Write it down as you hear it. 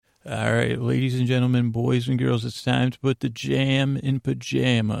All right, ladies and gentlemen, boys and girls, it's time to put the jam in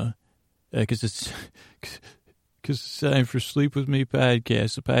pajama because it's time for Sleep With Me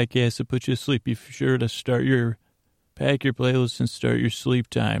podcast, the podcast that puts you to sleep. Be sure to pack your playlist and start your sleep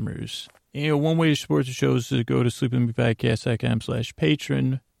timers. One way to support the show is to go to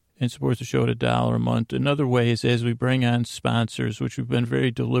sleepwithmepodcast.com/patron and support the show at $1 a month. Another way is as we bring on sponsors, which we've been very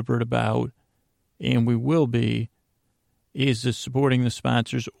deliberate about, and we will be, is supporting the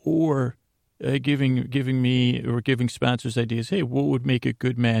sponsors or giving me or giving sponsors ideas. Hey, what would make a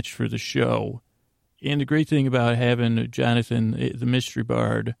good match for the show? And the great thing about having Jonathan, the mystery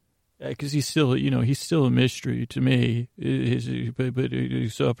bard, because he's still a mystery to me.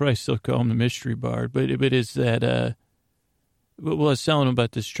 So I'll probably still call him the mystery bard. But is that, I was telling him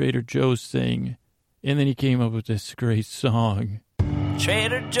about this Trader Joe's thing, and then he came up with this great song.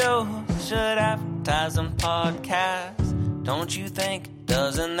 Trader Joe's should advertise on podcasts. Don't you think?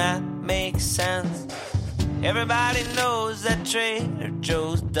 Doesn't that make sense? Everybody knows that Trader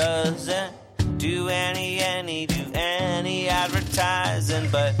Joe's doesn't do any advertising,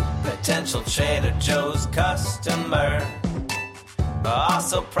 but potential Trader Joe's customer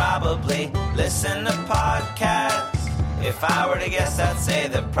also probably listen to podcasts. If I were to guess, I'd say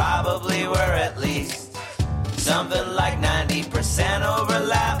that probably we're at least something like 90%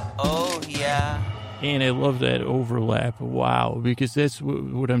 overlap. Oh, yeah. And I love that overlap. Wow. Because that's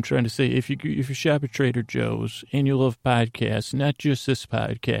what I'm trying to say. If you shop at Trader Joe's and you love podcasts, not just this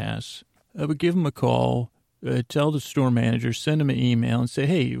podcast, I would give them a call, tell the store manager, send them an email and say,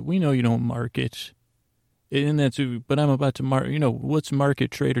 hey, we know you don't market. But I'm about to let's market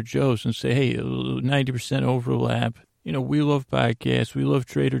Trader Joe's and say, hey, 90% overlap. We love podcasts. We love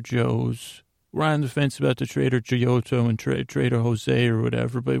Trader Joe's. We're on the fence about the Trader Giotto and Trader Jose or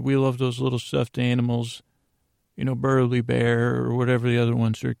whatever, but we love those little stuffed animals, Burly Bear or whatever the other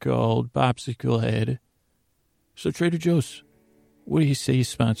ones are called, Popsicle Head. So Trader Joe's, what do you say you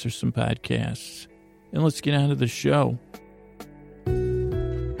sponsor some podcasts? And let's get on to the show.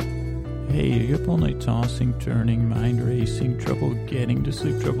 Hey, you up all night tossing, turning, mind racing, trouble getting to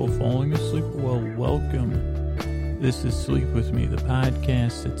sleep, trouble falling asleep? Well, welcome. This is Sleep With Me, the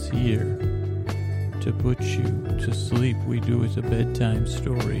podcast that's here to put you to sleep. We do it a bedtime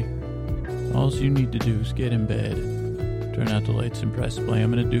story. All you need to do is get in bed, turn out the lights and press play.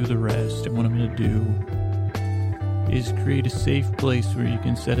 I'm going to do the rest. And what I'm going to do is create a safe place where you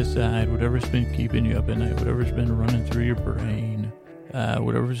can set aside whatever's been keeping you up at night, whatever's been running through your brain,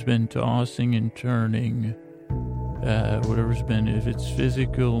 whatever's been tossing and turning, whatever's been, if it's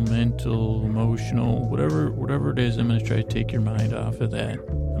physical, mental, emotional, whatever it is, I'm going to try to take your mind off of that.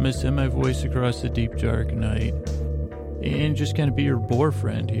 I'm going to send my voice across the deep, dark night and just kind of be your bore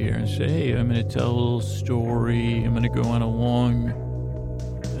friend here and say, hey, I'm going to tell a little story. I'm going to go on a long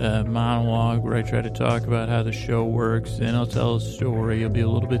monologue where I try to talk about how the show works. Then I'll tell a story. It'll be a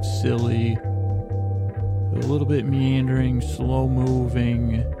little bit silly, a little bit meandering, slow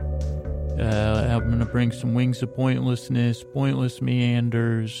moving. I'm going to bring some wings of pointlessness, pointless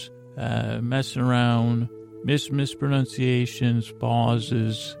meanders, messing around, mispronunciations,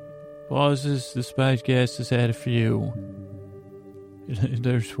 pauses. This podcast has had a few.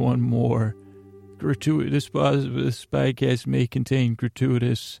 There's one more. This podcast may contain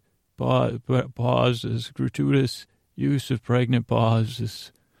gratuitous pauses, gratuitous use of pregnant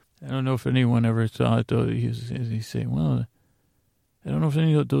pauses. I don't know if anyone ever thought, though, he's saying, well, I don't know if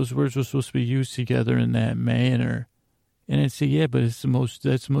any of those words were supposed to be used together in that manner. And I'd say, yeah, but that's the most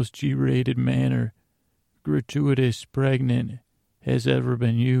G-rated manner gratuitous pregnant has ever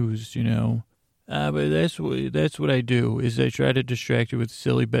been used, But that's what I do, is I try to distract you with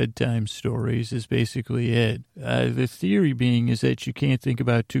silly bedtime stories is basically it. The theory being is that you can't think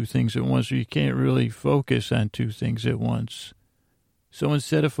about two things at once, or you can't really focus on two things at once. So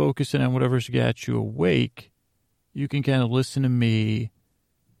instead of focusing on whatever's got you awake, you can kind of listen to me,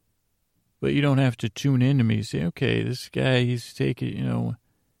 but you don't have to tune into me. Say, okay, this guy, he's taking,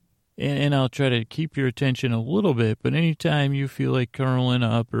 and I'll try to keep your attention a little bit, but anytime you feel like curling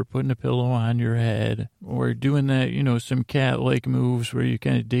up or putting a pillow on your head or doing that, some cat-like moves where you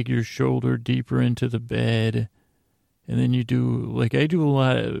kind of dig your shoulder deeper into the bed, and then you do, like I do a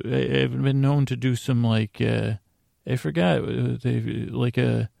lot, I've been known to do some, like, I forgot, like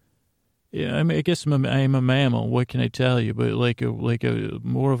a, yeah, I mean, I guess I am a mammal. What can I tell you? But like a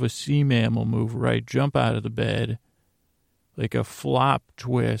more of a sea mammal move, where I jump out of the bed, like a flop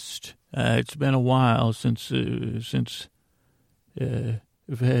twist. It's been a while since if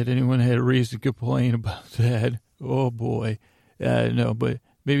anyone had a reason to complain about that. Oh boy, no, but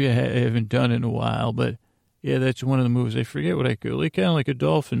maybe I haven't done it in a while. But Yeah, that's one of the moves. I forget what I call it. Kind of like a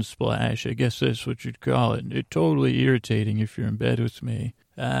dolphin splash. I guess that's what you'd call it. It's totally irritating if you're in bed with me.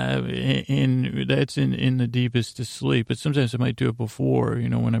 And that's in the deepest of sleep. But sometimes I might do it before,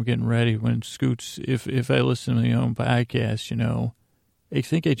 when I'm getting ready, when Scoots, if I listen to my own podcast, I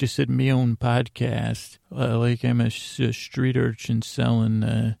think I just said me own podcast, like I'm a street urchin selling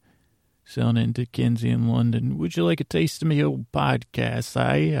in Dickensian London. Would you like a taste of me old podcast?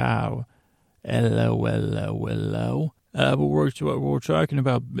 How? Hello. But we're talking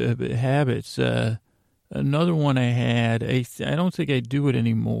about habits. Another one I had, I don't think I do it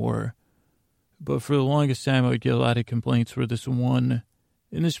anymore, but for the longest time I would get a lot of complaints for this one,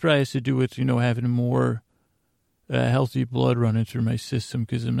 and this probably has to do with, having more healthy blood running through my system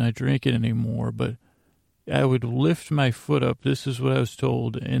because I'm not drinking anymore, but I would lift my foot up, this is what I was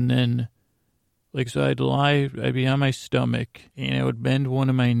told, and then, so I'd be on my stomach, and I would bend one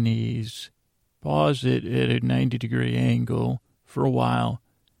of my knees, pause it at a 90-degree angle for a while,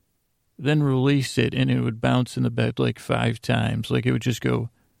 then release it, and it would bounce in the bed 5 times. It would just go,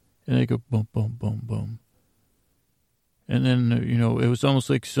 and I'd go boom, boom, boom, boom. And then, it was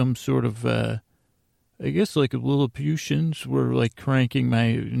almost like some sort of, I guess Lilliputians were cranking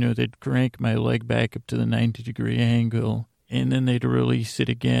my, they'd crank my leg back up to the 90-degree angle, and then they'd release it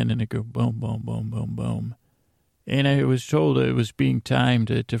again, and it'd go boom, boom, boom, boom, boom. And I was told it was being timed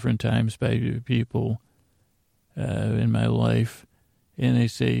at different times by people in my life. And they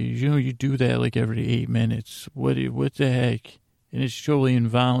say, you do that every 8 minutes. What the heck? And it's totally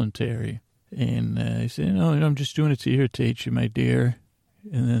involuntary. And I say, no, I'm just doing it to irritate you, my dear.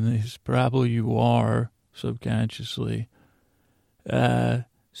 And then they say, probably you are, subconsciously.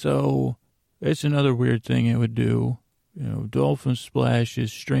 So that's another weird thing I would do. Dolphin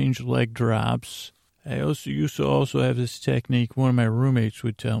splashes, strange leg drops. I used to have this technique. One of my roommates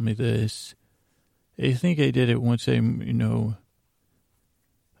would tell me this. I think I did it once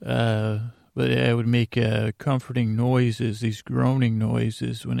but I would make comforting noises, these groaning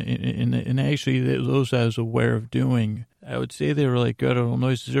noises, and actually those I was aware of doing. I would say they were guttural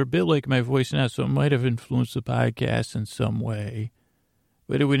noises. They're a bit like my voice now, so it might have influenced the podcast in some way.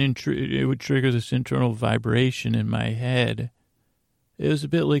 But it would trigger this internal vibration in my head. It was a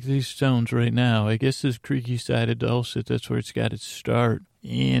bit like these tones right now. I guess this creaky-sided dulcet, that's where it's got its start.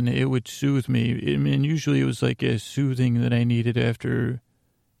 And it would soothe me. Usually it was a soothing that I needed after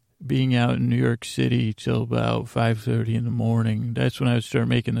being out in New York City till about 5:30 in the morning. That's when I would start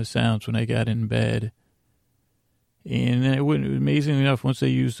making the sounds when I got in bed. And then amazingly enough, once I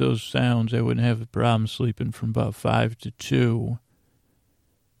used those sounds, I wouldn't have a problem sleeping from about 5 to 2.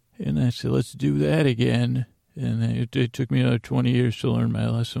 And I said, let's do that again. And it took me another 20 years to learn my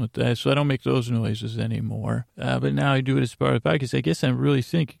lesson with that. So I don't make those noises anymore. But now I do it as part of the podcast. I guess I really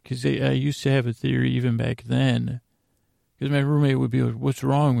think, because I used to have a theory even back then, because my roommate would be like, what's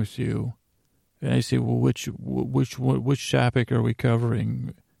wrong with you? And I say, well, which topic are we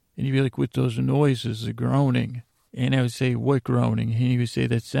covering? And he'd be like, with those noises, the groaning. And I would say, what groaning? And he would say,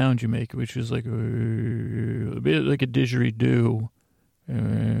 that sound you make, which was a bit like a didgeridoo.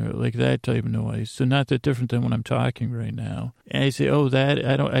 Like that type of noise. So not that different than when I'm talking right now. And I say, I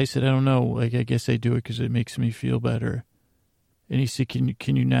said, I don't know. I guess I do it because it makes me feel better. And he said,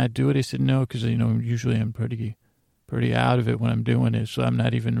 can you not do it? I said, no, because, usually I'm pretty out of it when I'm doing it. So I'm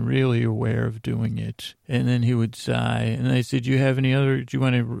not even really aware of doing it. And then he would sigh. And I said, do you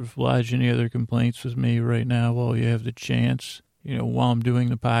want to lodge any other complaints with me right now while you have the chance? While I'm doing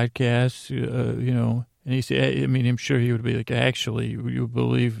the podcast, And he said, I'm sure he would be like, actually, you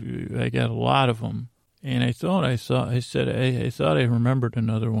believe I got a lot of them. And I thought I remembered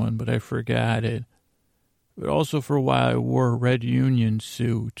another one, but I forgot it. But also for a while, I wore a red union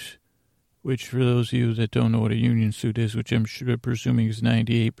suit, which for those of you that don't know what a union suit is, which I'm presuming is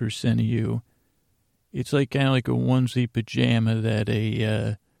 98% of you, it's kind of like a onesie pajama that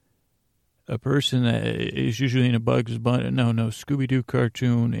a person that is usually in a Scooby-Doo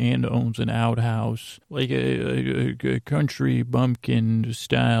cartoon and owns an outhouse, like a country bumpkin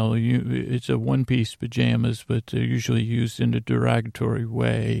style. It's a one-piece pajamas, but they're usually used in a derogatory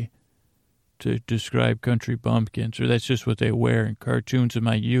way to describe country bumpkins, or that's just what they wear in cartoons of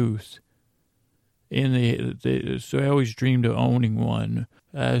my youth. And so I always dreamed of owning one.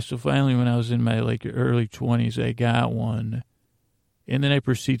 So finally, when I was in my early 20s, I got one. And then I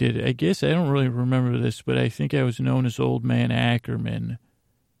proceeded, I guess I don't really remember this, but I think I was known as Old Man Ackerman.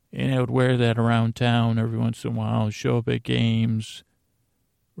 And I would wear that around town every once in a while, show up at games,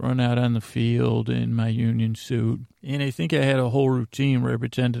 run out on the field in my union suit. And I think I had a whole routine where I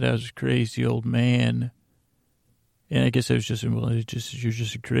pretended I was a crazy old man. And I guess I was you're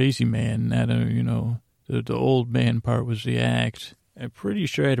just a crazy man, not the The old man part was the act. I'm pretty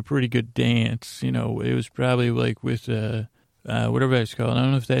sure I had a pretty good dance. You know, it was probably like with whatever it's called. I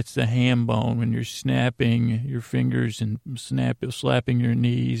don't know if that's the ham bone when you're snapping your fingers and slapping your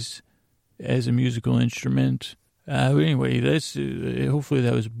knees as a musical instrument. But anyway, that's hopefully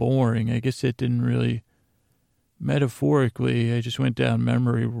that was boring. I guess it didn't really. Metaphorically, I just went down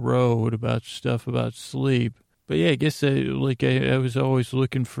memory road about stuff about sleep. But yeah, I guess I was always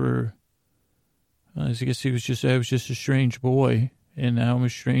looking for. I guess I was just a strange boy, and now I'm a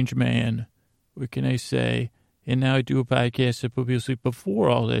strange man. What can I say? And now I do a podcast that put people to sleep. Before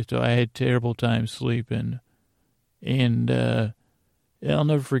all that, though, I had terrible time sleeping. And I'll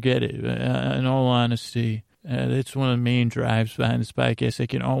never forget it, in all honesty. That's one of the main drives behind this podcast. I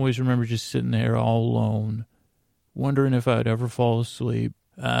can always remember just sitting there all alone, wondering if I'd ever fall asleep,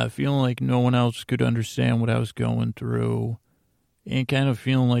 feeling like no one else could understand what I was going through, and kind of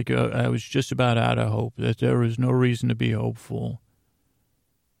feeling like I was just about out of hope, that there was no reason to be hopeful.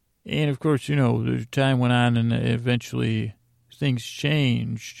 And, of course, you know, the time went on and eventually things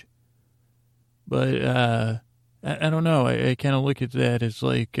changed. But I don't know. I kind of look at that as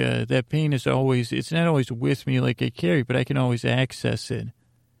like that pain is always, it's not always with me like I carry, but I can always access it.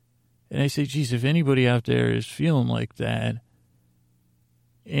 And I say, geez, if anybody out there is feeling like that,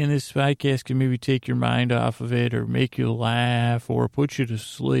 and this podcast can maybe take your mind off of it or make you laugh or put you to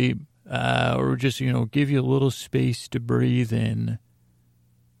sleep or just, you know, give you a little space to breathe in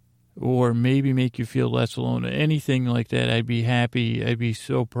or maybe make you feel less alone, anything like that, I'd be happy. I'd be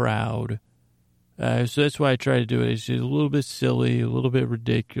so proud. So that's why I try to do it. It's just a little bit silly, a little bit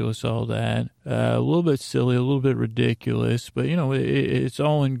ridiculous, all that. A little bit silly, a little bit ridiculous, but, you know, it's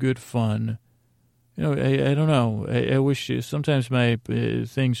all in good fun. You know, I don't know. I wish sometimes my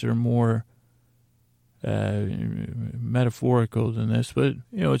things are more metaphorical than this, but,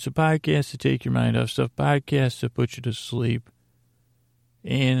 you know, it's a podcast to take your mind off stuff, podcast to put you to sleep.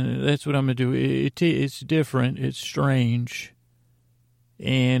 And that's what I'm going to do. It's different. It's strange.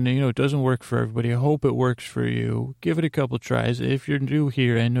 And, you know, it doesn't work for everybody. I hope it works for you. Give it a couple tries. If you're new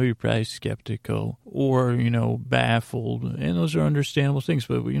here, I know you're probably skeptical or, you know, baffled. And those are understandable things.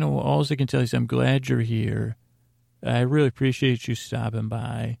 But, you know, all I can tell you is I'm glad you're here. I really appreciate you stopping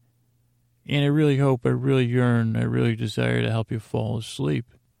by. And I really hope, I really yearn, I really desire to help you fall asleep.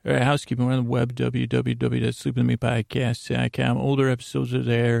 All right, housekeeping. We're on the web, www.sleepwithmepodcast.com. Older episodes are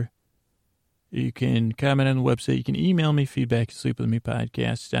there. You can comment on the website. You can email me, feedback at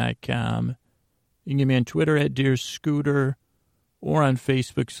sleepwithmepodcast.com. You can get me on Twitter at Dear Scooter or on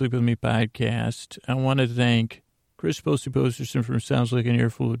Facebook, Sleep With Me Podcast. I want to thank Chris Posterson from Sounds Like an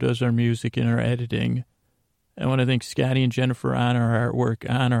Earful, who does our music and our editing. I want to thank Scotty and Jennifer on our artwork,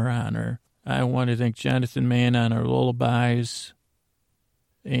 honor. I want to thank Jonathan Mann on our lullabies.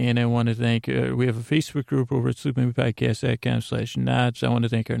 And I want to thank, we have a Facebook group over at sleepwithmepodcast.com/nods. I want to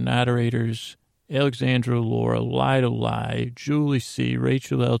thank our moderators, Alexandra Laura, Lie to Lie, Julie C.,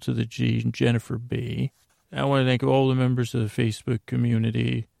 Rachel L. to the G, and Jennifer B. I want to thank all the members of the Facebook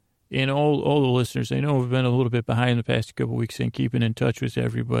community and all the listeners. I know we've been a little bit behind the past couple of weeks in keeping in touch with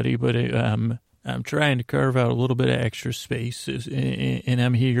everybody, but I'm trying to carve out a little bit of extra space, and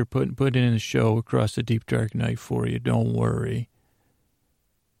I'm here putting in the show across the deep, dark night for you. Don't worry.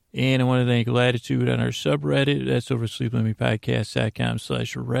 And I want to thank Latitude on our subreddit. That's over at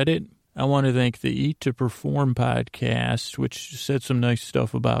sleepwithmepodcast.com/Reddit. I want to thank the Eat to Perform podcast, which said some nice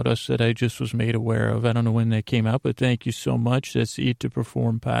stuff about us that I just was made aware of. I don't know when that came out, but thank you so much. That's the Eat to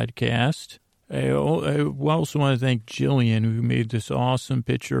Perform podcast. I also want to thank Jillian, who made this awesome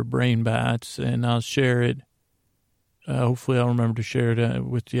picture of brain bots, and I'll share it. Hopefully I'll remember to share it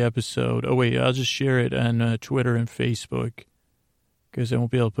with the episode. Oh, wait, I'll just share it on Twitter and Facebook, because I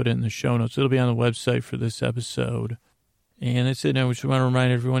won't be able to put it in the show notes. It'll be on the website for this episode. And that's it. I just want to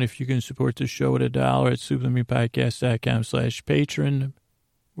remind everyone, if you can support the show at $1 at sleepwithmepodcast.com/patron.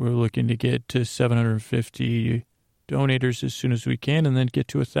 We're looking to get to 750 donators as soon as we can, and then get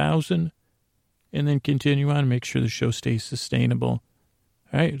to 1,000, and then continue on and make sure the show stays sustainable.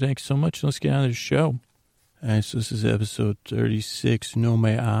 All right, thanks so much. Let's get on to the show. All right, so this is episode 36, No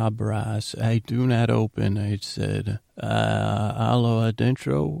Me Abras. I do not open, I said. Alo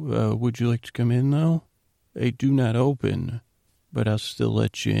adentro, would you like to come in, though? I do not open, but I'll still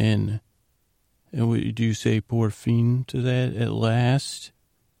let you in. And do you say por fin to that at last?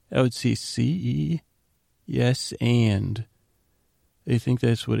 I would say CE. Yes, and. I think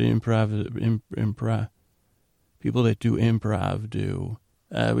that's what improv people that do improv do.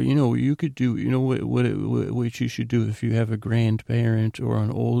 But you could do, what you should do if you have a grandparent or an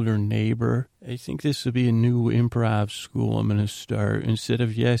older neighbor. I think this would be a new improv school I'm going to start. Instead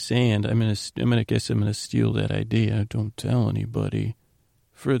of yes and, I'm going to steal that idea. Don't tell anybody.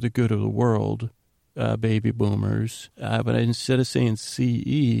 For the good of the world, baby boomers. But instead of saying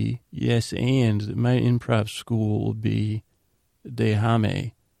CE, yes and, my improv school will be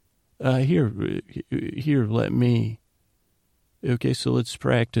Dehame. Here, let me. Okay, so let's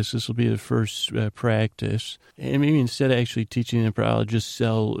practice. This will be the first practice. And maybe instead of actually teaching improv, I'll just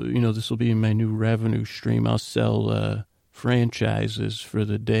sell, this will be my new revenue stream. I'll sell franchises for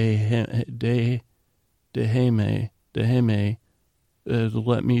the Deheme, the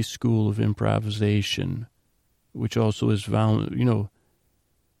Let Me School of Improvisation, which also is, cover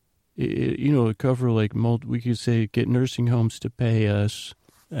like, we could say get nursing homes to pay us.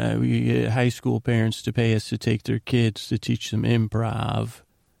 We get high school parents to pay us to take their kids to teach them improv.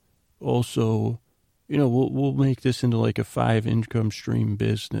 Also, we'll make this into like a 5 income stream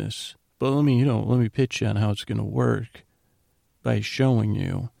business. But let me pitch you on how it's going to work by showing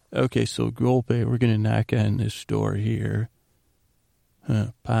you. Okay, so Golpe, we're going to knock on this door here.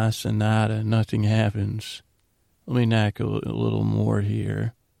 Pasa nada, nothing happens. Let me knock a little more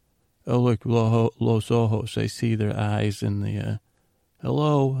here. Oh, look, Los Ojos, I see their eyes in the...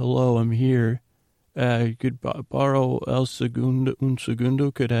 Hello, I'm here. Could borrow un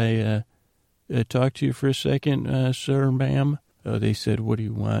segundo? Could I talk to you for a second, sir, ma'am? Oh, they said, what do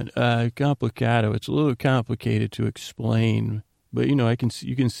you want? Complicado. It's a little complicated to explain, but,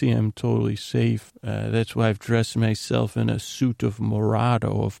 you can see I'm totally safe. That's why I've dressed myself in a suit of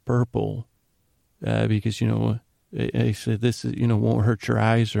morado, of purple, because, I said this is, won't hurt your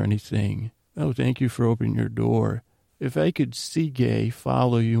eyes or anything. Oh, thank you for opening your door. If I could gay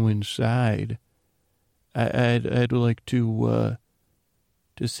follow you inside, I'd like to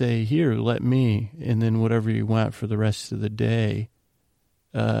say, here, let me, and then whatever you want for the rest of the day.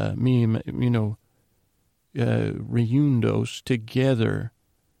 Reundos together,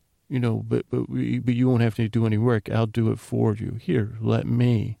 but you won't have to do any work. I'll do it for you. Here, let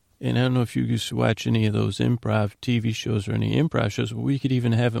me. And I don't know if you used to watch any of those improv TV shows or any improv shows, but we could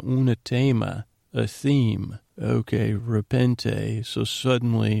even have una tema, a theme. Okay, repente. So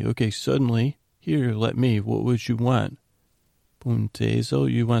suddenly, here, let me. What would you want?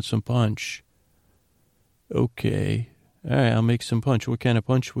 Puntezo, you want some punch? Okay. All right, I'll make some punch. What kind of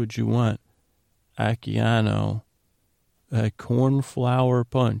punch would you want? Acciano. Cornflower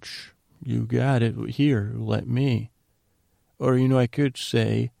punch. You got it. Here, let me. Or, I could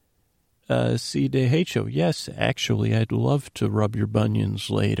say, si de hecho. Yes, actually, I'd love to rub your bunions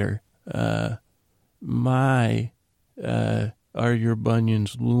later. Are your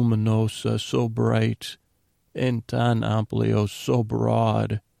bunions luminosa, so bright, and tan amplio, so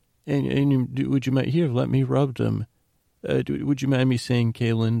broad? And would you mind, here, let me rub them. Would you mind me saying,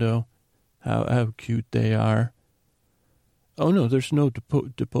 K. Lindo, how cute they are? Oh, no, there's no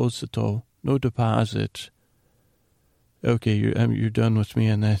deposito, no deposit. Okay, you're done with me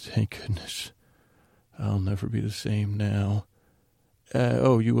on that, thank goodness. I'll never be the same now.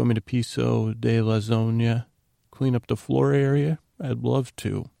 You want me to piso de la zona? Clean up the floor area? I'd love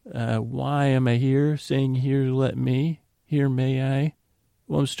to. Why am I here? Saying here, let me? Here, may I?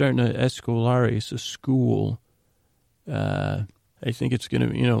 Well, I'm starting a Escolares, a school. I think it's going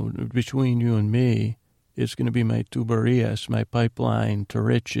to, between you and me, it's going to be my tuberias, my pipeline to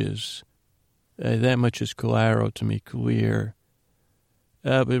riches. That much is claro to me, clear.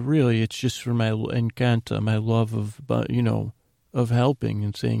 But really, it's just for my encanta, my love of helping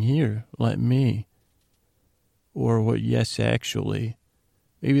and saying, here, let me. Or what, yes, actually.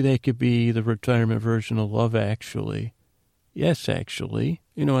 Maybe that could be the retirement version of love, actually. Yes, actually.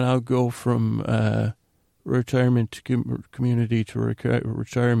 And I'll go from retirement community to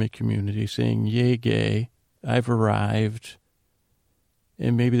retirement community saying, yay, gay, I've arrived.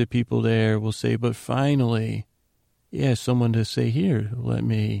 And maybe the people there will say, but finally, someone to say, here, let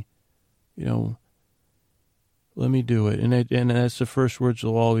me, let me do it. And that's the first words that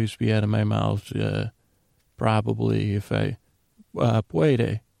will always be out of my mouth, probably, if I,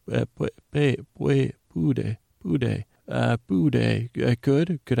 puede,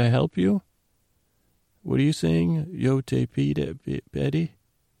 could I help you? What are you saying? Yo te pide, Betty?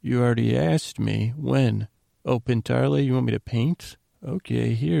 You already asked me. When? Oh, pintarle, you want me to paint?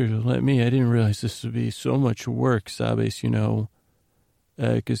 Okay, here, let me. I didn't realize this would be so much work, sabes,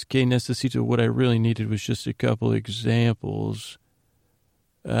 because que necesito, what I really needed was just a couple examples.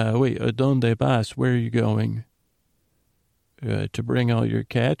 Wait, ¿dónde vas? Where are you going? To bring all your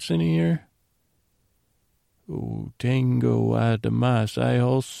cats in here? Oh, tengo además. I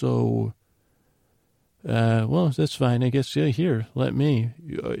also... well, that's fine. I guess, yeah, here, let me.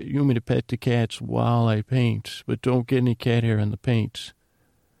 You want me to pet the cats while I paint, but don't get any cat hair on the paint.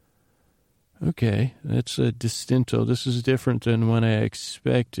 Okay, that's a distinto. This is different than what I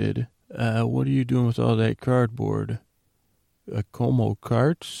expected. What are you doing with all that cardboard? Como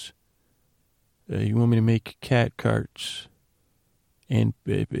carts? You want me to make cat carts? And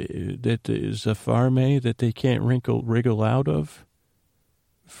that is a farme that they can't wriggle out of?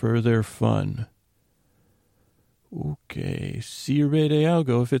 For their fun. Okay, sirve I'll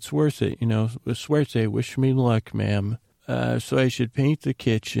go if it's worth it. Suerte, wish me luck, ma'am. So I should paint the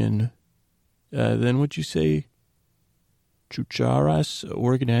kitchen. Then what'd you say? Chucharas,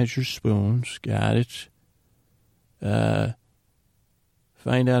 organize your spoons. Got it.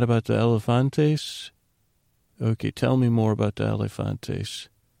 Find out about the elefantes. Okay, tell me more about the elefantes.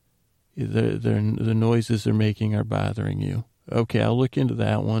 The noises they're making are bothering you. Okay, I'll look into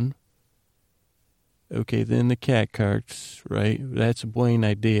that one. Okay, then the cat carts, right? That's a buena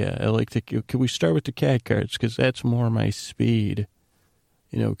idea. I like to. Can we start with the cat carts? Because that's more my speed.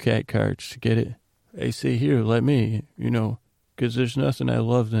 Cat carts. Get it? I say, here, let me, because there's nothing I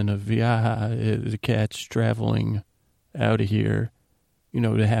love than a viaja, the cats traveling out of here,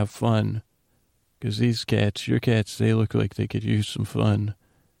 to have fun. Because these cats, your cats, they look like they could use some fun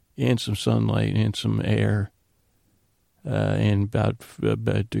and some sunlight and some air. And about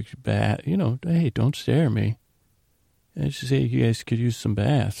hey, don't stare at me. I just say you guys could use some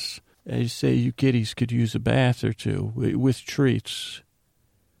baths. I just say you kitties could use a bath or two with treats.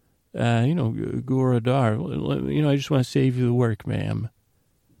 Goradar. I just want to save you the work, ma'am.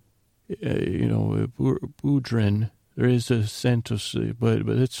 Boudrin. There is a Santos, but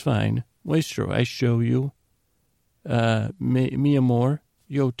it's fine. Maestro, I show you. Mi amor,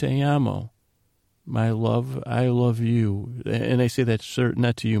 yo te amo. My love, I love you. And I say that, sir,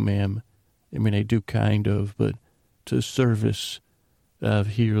 not to you, ma'am. I mean, I do kind of, but to service of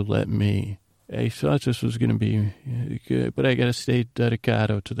here, let me. I thought this was going to be good, but I got to stay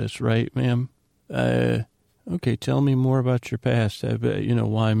dedicato to this, right, ma'am? Okay, tell me more about your past. I bet,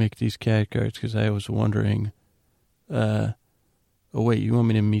 why I make these cat cards, because I was wondering. Oh, wait, you want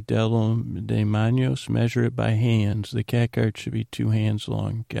me to Modelo de Manos? Measure it by hands. The cat card should be 2 hands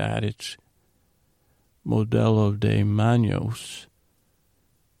long. Got it. Modelo de Manos.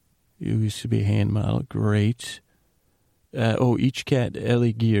 You used to be a hand model. Great. Each cat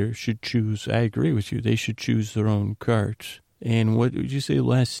elegir should choose. I agree with you. They should choose their own cart. And what did you say?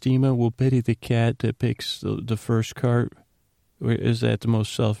 Lastima will pity the cat that picks the first cart. Or is that the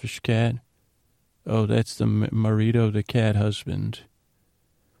most selfish cat? Oh, that's the marido, the cat husband.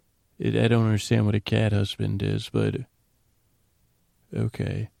 I don't understand what a cat husband is, but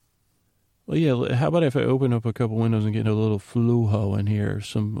okay. Well, yeah, how about if I open up a couple windows and get a little flujo in here,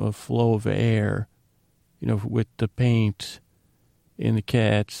 some flow of air, with the paint and the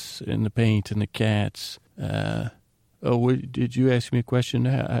cats and the paint and the cats. Did you ask me a question?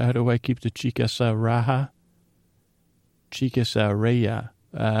 How do I keep the chica raja? Chica reya.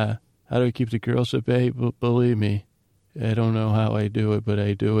 How do I keep the girls at bay? Believe me, I don't know how I do it, but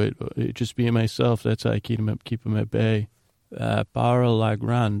I do it. Just being myself, that's how I keep them at bay. Para la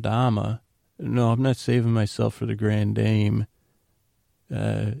gran dama. No, I'm not saving myself for the grand dame.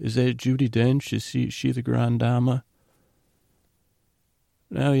 Is that Judi Dench? Is she the grand dama?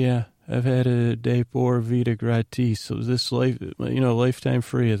 Oh, yeah. I've had a day por vida gratis. So this life, lifetime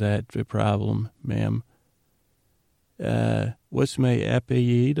free of that problem, ma'am. What's my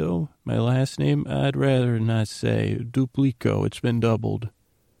apellido? My last name? I'd rather not say. Duplico. It's been doubled.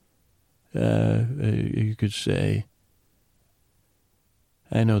 You could say.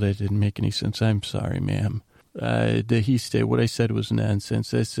 I know that didn't make any sense. I'm sorry, ma'am. Dejiste, what I said was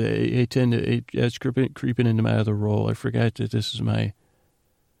nonsense. That's that's creeping into my other role. I forgot that this is my...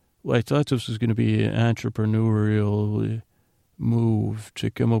 Well, I thought this was going to be an entrepreneurial move to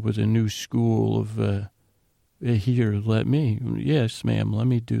come up with a new school of... Here, let me... Yes, ma'am, let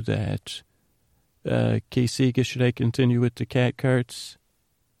me do that. Casey, should I continue with the cat carts?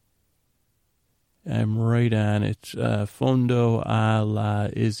 I'm right on it. Fondo a la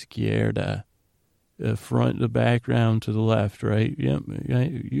izquierda. The background to the left, right? Yep.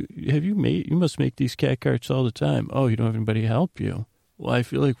 You must make these cat carts all the time. Oh, you don't have anybody help you. Well, I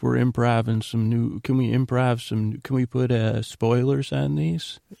feel like we're improvising some new... Can we put spoilers on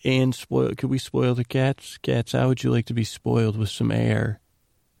these? And could we spoil the cats? Cats, how would you like to be spoiled with some air?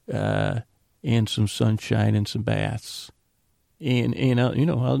 And some sunshine and some baths? And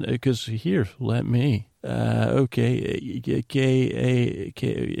because here, let me. Okay, NK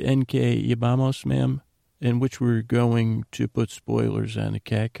Yabamos, ma'am. in which we're going to put spoilers on the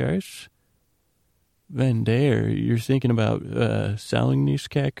cat carts. Then you're thinking about selling these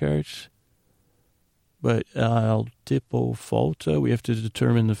cat carts. But al tipo falta, we have to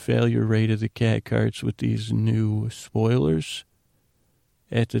determine the failure rate of the cat carts with these new spoilers.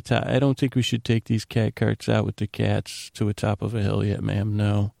 At the top, I don't think we should take these cat carts out with the cats to the top of a hill yet, ma'am.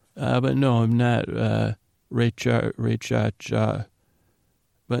 No. But no, I'm not Ray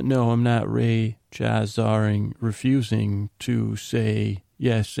Chazaring, refusing to say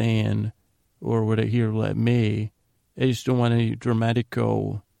yes and, or what I hear, let me. I just don't want any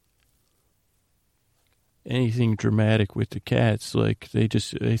anything dramatic with the cats. Like, I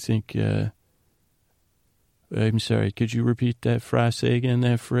think, I'm sorry, could you repeat that phrase again,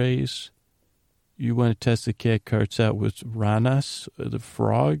 that phrase? You want to test the cat carts out with ranas, the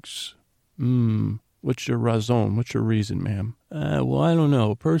frogs? What's your raison? What's your reason, ma'am? Well, I don't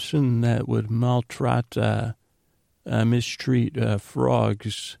know. A person that would mistreat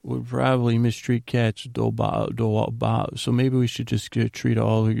frogs would probably mistreat cats. So maybe we should just treat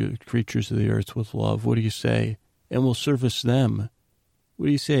all the creatures of the earth with love. What do you say? And we'll service them. What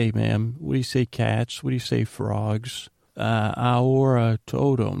do you say, ma'am? What do you say, cats? What do you say, frogs? Ahora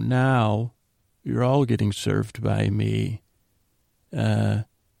todo. Now, you're all getting served by me.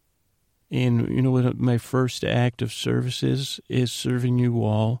 And you know what my first act of service is serving you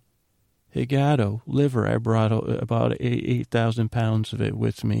all hígado, liver. I brought about 8,000 pounds of it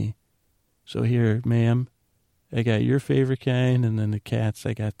with me. So here, ma'am, I got your favorite kind, and then the cats,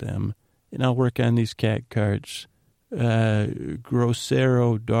 I got them. And I'll work on these cat carts.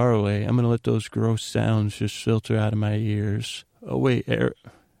 Grossero darle. I'm going to let those gross sounds just filter out of my ears. Oh, wait,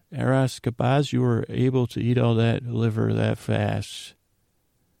 Eras Capaz, you were able to eat all that liver that fast.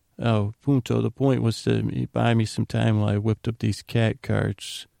 Oh, punto. The point was to buy me some time while I whipped up these cat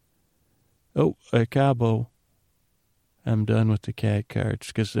carts. Oh, acabo. I'm done with the cat carts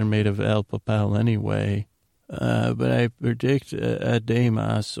because they're made of el papel anyway. But I predict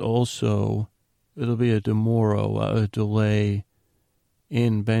además also it'll be a demoro, a delay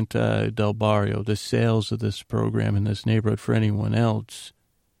in Venta del Barrio, the sales of this program in this neighborhood for anyone else.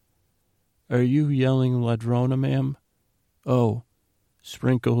 Are you yelling ladrona, ma'am? Oh,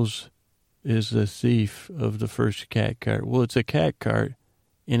 Sprinkles is the thief of the first cat cart. Well, it's a cat cart,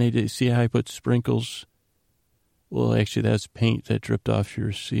 and I did see how I put Sprinkles. Well, actually, that's paint that dripped off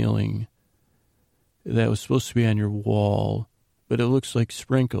your ceiling. That was supposed to be on your wall, but it looks like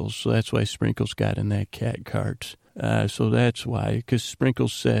Sprinkles, so that's why Sprinkles got in that cat cart. So that's why, because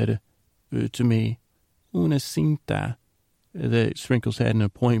Sprinkles said to me, una cinta, that Sprinkles had an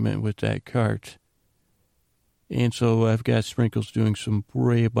appointment with that cart. And so I've got Sprinkles doing some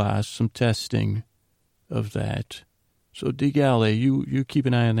pruebas, some testing of that. So Digale, you keep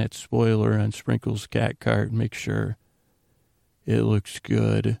an eye on that spoiler on Sprinkles' cat cart and make sure it looks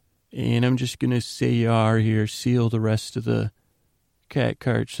good. And I'm just going to sellar here, seal the rest of the cat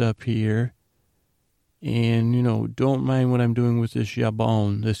carts up here. And, you know, don't mind what I'm doing with this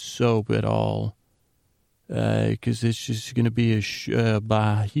jabon, this soap at all. Because it's just going to be a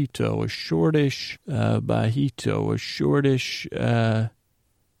bajito, a shortish bajito, a shortish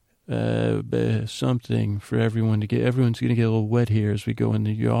something for everyone to get. Everyone's going to get a little wet here as we go in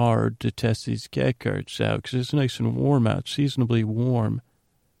the yard to test these cat carts out because it's nice and warm out, seasonably warm.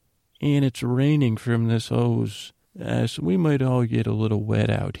 And it's raining from this hose. So we might all get a little wet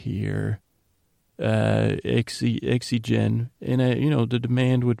out here. Exigen. And, the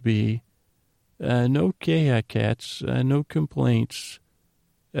demand would be no cats, no complaints.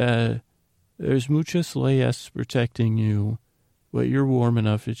 There's muchas leyes protecting you, but you're warm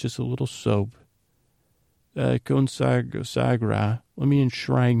enough. It's just a little soap. Consagra, let me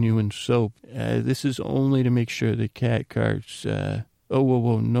enshrine you in soap. This is only to make sure the cat carts, no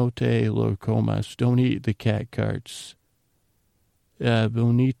te lo comas. Don't eat the cat carts.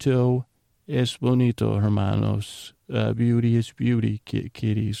 Bonito es bonito, hermanos. Beauty is beauty,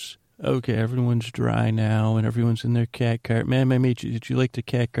 kitties. Okay, everyone's dry now, and everyone's in their cat cart. Ma'am, did you like the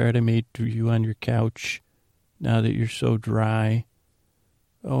cat cart I made for you on your couch now that you're so dry?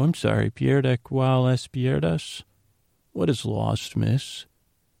 Oh, I'm sorry. Pierda cuales pierdas? What is lost, miss?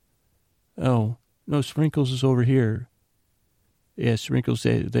 Oh, no, Sprinkles is over here. Yeah, Sprinkles,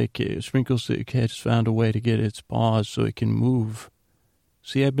 Sprinkles, the cat's found a way to get its paws so it can move.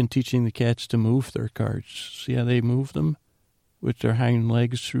 See, I've been teaching the cats to move their carts. See how they move them? With their hind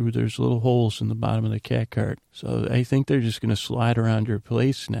legs through, there's little holes in the bottom of the cat cart. So I think they're just going to slide around your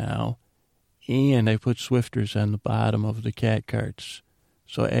place now. And I put swifters on the bottom of the cat carts.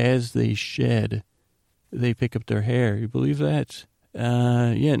 So as they shed, they pick up their hair. You believe that?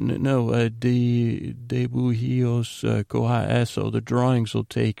 Dibujos coja eso. The drawings will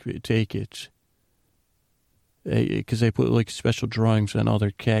take it. Because they put like special drawings on all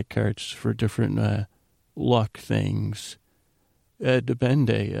their cat cards for different luck things.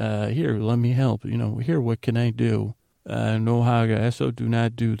 Depende. Here, let me help. Here, what can I do? No haga eso. Do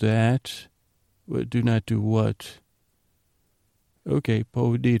not do that. Do not do what? Okay,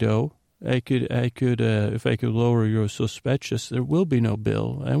 podito. I could, if I could lower your suspicious, there will be no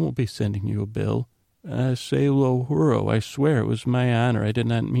bill. I won't be sending you a bill. Say lo juro. I swear it was my honor. I did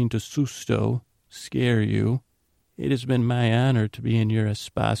not mean to susto, scare you. It has been my honor to be in your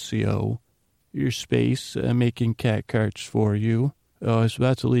espacio, your space, making cat carts for you. Oh, I was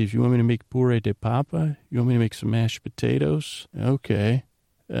about to leave. You want me to make puré de papa? You want me to make some mashed potatoes? Okay.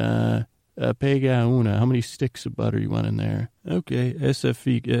 Pega una. How many sticks of butter you want in there? Okay.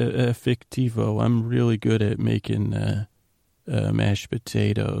 Efectivo. I'm really good at making mashed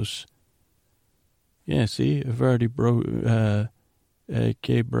potatoes. Yeah, see? I've already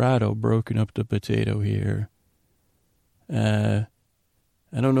quebrado, broken up the potato here. I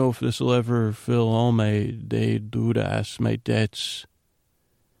don't know if this will ever fill all my deudas, my debts.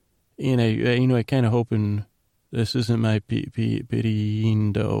 And I kind of hoping this isn't my pidiendo,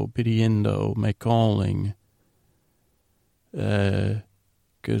 my calling.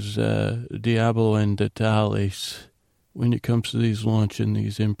 Because Diablo and Detales, when it comes to these lunch and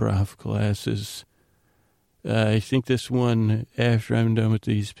these improv classes, I think this one, after I'm done with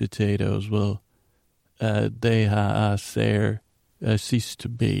these potatoes, will deja ser, cease to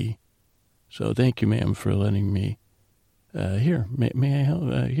be. So thank you, ma'am, for letting me. Here, may I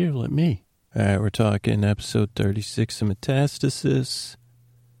help? Here, let me. All right, we're talking episode 36 of Metastasis.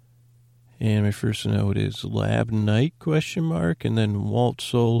 And my first note is lab night, ? And then Walt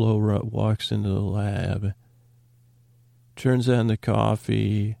Solo walks into the lab. Turns on the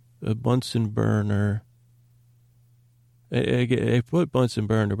coffee, a Bunsen burner. I put Bunsen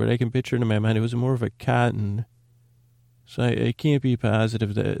burner, but I can picture it in my mind. It was more of a cotton. So I can't be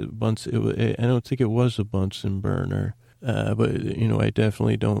positive that Bunsen, I don't think it was a Bunsen burner. But, I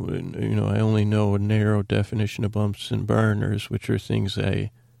definitely don't, I only know a narrow definition of Bunsen burners, which are things I,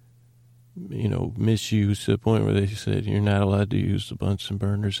 misuse to the point where they said you're not allowed to use the Bunsen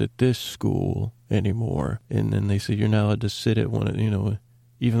burners at this school anymore. And then they said you're not allowed to sit at one of,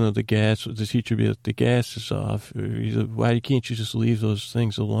 even though the teacher would be like, the gas is off. Why can't you just leave those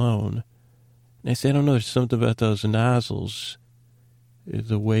things alone? And I said, I don't know, there's something about those nozzles,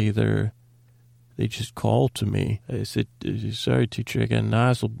 the way they just called to me. I said, sorry, teacher, I got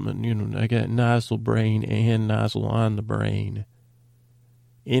nozzle, I got nozzle brain and nozzle on the brain.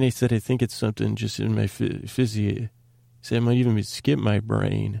 And he said, I think it's something just in my physio. He said, I might even skip my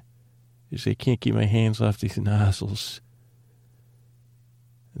brain. He said, I can't keep my hands off these nozzles.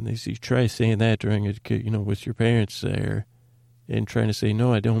 And they say, try saying that during with your parents there. And trying to say,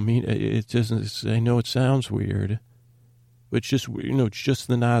 no, I don't mean it. Doesn't, I know it sounds weird. But it's just, it's just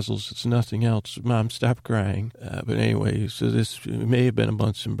the nozzles. It's nothing else. Mom, stop crying. But anyway, so this may have been a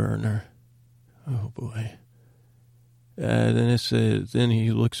Bunsen burner. Oh, boy. Then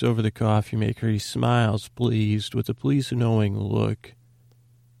he looks over the coffee maker. He smiles, pleased, with a pleased, knowing look.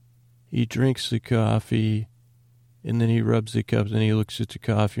 He drinks the coffee, and then he rubs the cup. Then he looks at the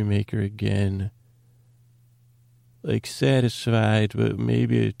coffee maker again. Like satisfied, but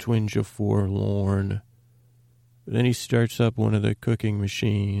maybe a twinge of forlorn. Then he starts up one of the cooking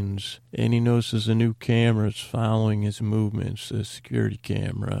machines, and he notices a new camera is following his movements, a security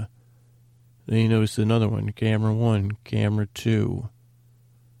camera. Then he noticed another one, camera 1, camera 2.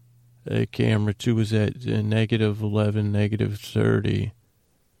 Camera 2 was at -11, -30,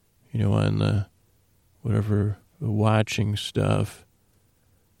 on the, whatever, watching stuff.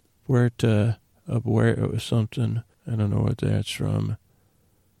 Puerta or something. I don't know what that's from.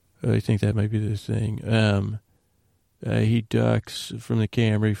 I think that might be the thing. He ducks from the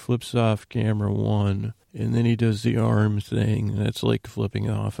camera. He flips off camera 1, and then he does the arm thing. That's like flipping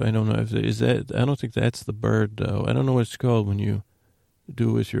off. I don't know if is that. I don't think that's the bird though. I don't know what it's called when you do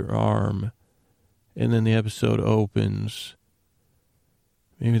it with your arm. And then the episode opens.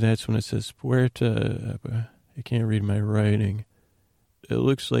 Maybe that's when it says Puerta. I can't read my writing. It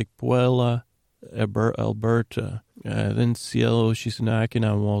looks like Puebla, Alberta. Then Cielo, she's knocking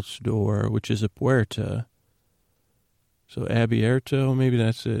on Walt's door, which is a puerta. So abierto, maybe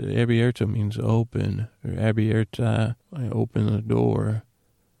that's it. Abierto means open, or abierta, I open the door.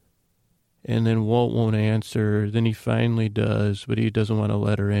 And then Walt won't answer. Then he finally does, but he doesn't want to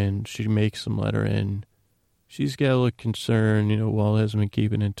let her in. She makes him let her in. She's got to look concerned. Walt hasn't been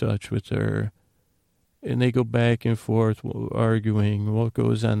keeping in touch with her. And they go back and forth arguing what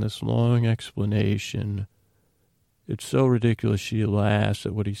goes on this long explanation. It's so ridiculous she laughs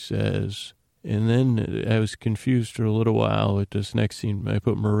at what he says. And then I was confused for a little while at this next scene. I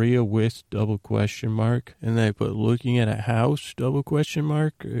put Maria with double question mark. And then I put looking at a house double question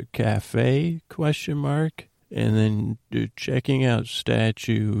mark. A cafe question mark. And then checking out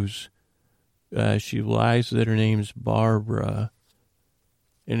statues. She lies that her name's Barbara.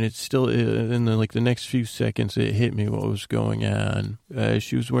 And it's still, in the next few seconds, it hit me what was going on.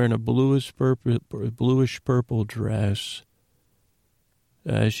 She was wearing a bluish purple dress.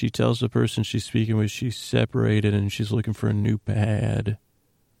 She tells the person she's speaking with she's separated and she's looking for a new pad.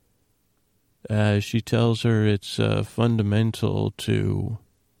 She tells her it's fundamental to,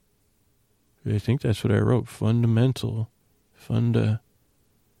 I think that's what I wrote, fundamental. Fundamental.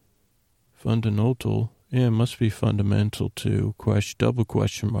 Yeah, it must be fundamental to double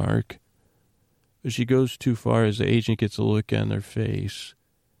question mark. But she goes too far as the agent gets a look on their face.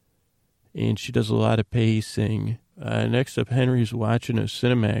 And she does a lot of pacing. Next up, Henry's watching a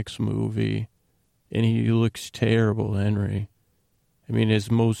Cinemax movie. And he looks terrible, Henry. I mean, it's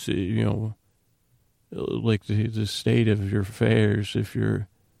most, like the state of your affairs if you're,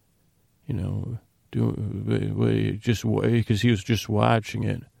 doing, just, because he was just watching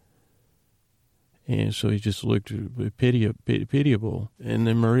it. And so he just looked pitiable. And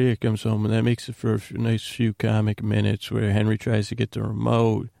then Maria comes home, and that makes it for a nice few comic minutes where Henry tries to get the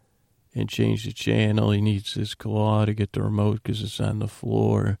remote and change the channel. He needs his claw to get the remote because it's on the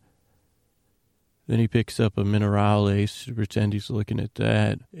floor. Then he picks up a Minerales to pretend he's looking at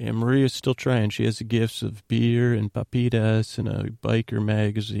that. And Maria's still trying. She has the gifts of beer and papitas and a biker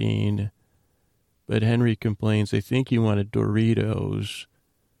magazine. But Henry complains, I think he wanted Doritos.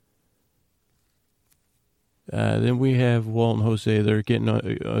 Then we have Walt and Jose. They're getting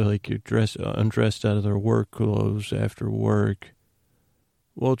undressed out of their work clothes after work.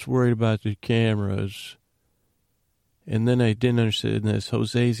 Walt's worried about the cameras. And then I didn't understand this.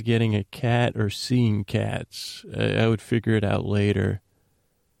 Jose's getting a cat or seeing cats. I would figure it out later.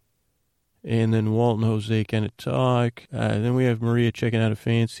 And then Walt and Jose kind of talk. Then we have Maria checking out a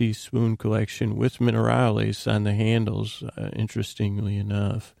fancy spoon collection with Minerales on the handles, interestingly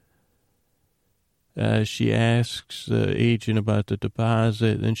enough. She asks the agent about the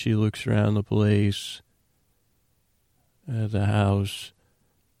deposit. Then she looks around the place, the house.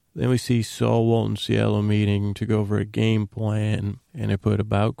 Then we see Saul, Walt, and Cielo meeting to go over a game plan. And I put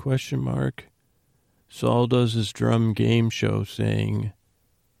about question mark. Saul does his drum game show thing.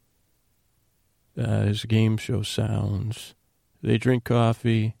 His game show sounds. They drink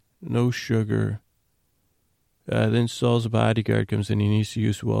coffee, no sugar. Then Saul's bodyguard comes in. He needs to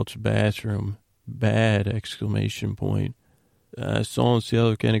use Walt's bathroom. Bad, exclamation point. Saul and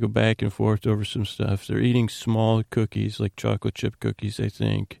Cielo kind of go back and forth over some stuff. They're eating small cookies, like chocolate chip cookies, I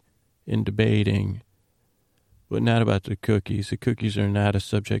think, and debating. But not about the cookies. The cookies are not a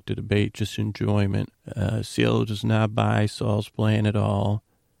subject to debate, just enjoyment. Cielo does not buy Saul's plan at all.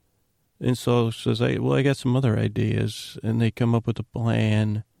 And Saul says, I got some other ideas. And they come up with a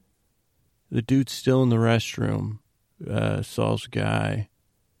plan. The dude's still in the restroom, Saul's guy.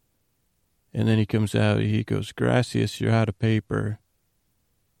 And then he comes out, he goes, gracias, you're out of paper.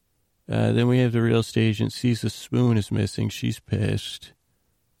 Then we have the real estate agent, sees the spoon is missing, she's pissed.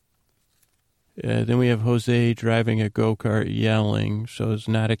 Then we have Jose driving a go-kart yelling, so it's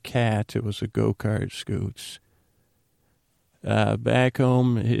not a cat, it was a go-kart scoots. Back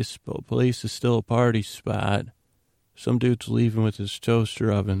home, his place is still a party spot. Some dude's leaving with his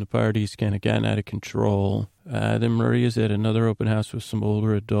toaster oven. The party's kind of gotten out of control. Then Maria's at another open house with some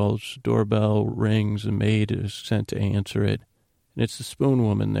older adults. Doorbell rings. A maid is sent to answer it. And it's the spoon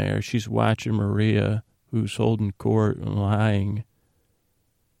woman there. She's watching Maria, who's holding court and lying.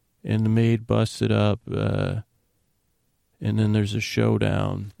 And the maid busts it up. And then there's a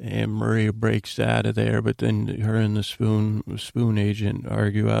showdown. And Maria breaks out of there. But then her and the spoon agent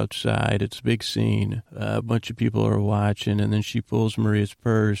argue outside. It's a big scene. A bunch of people are watching. And then she pulls Maria's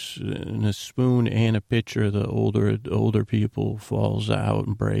purse. And a spoon and a pitcher of the older people falls out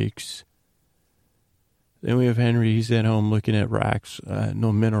and breaks. Then we have Henry. He's at home looking at rocks.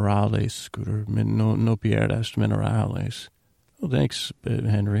 No minerales, Scooter. No pierdas minerales. Oh, thanks,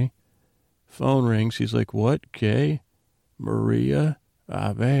 Henry. Phone rings. He's like, what, Kay? Maria,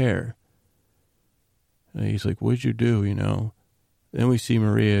 a ver. And he's like, what'd you do, Then we see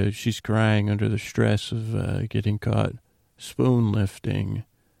Maria. She's crying under the stress of getting caught spoon lifting.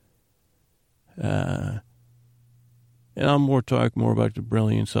 And I'll talk more about the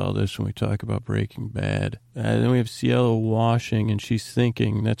brilliance of all this when we talk about Breaking Bad. Then we have Cielo washing, and she's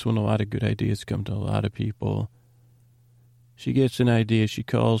thinking. That's when a lot of good ideas come to a lot of people. She gets an idea. She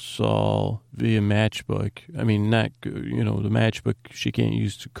calls Saul via matchbook. I mean, not, the matchbook she can't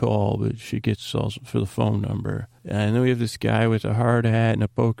use to call, but she gets Saul for the phone number. And then we have this guy with a hard hat and a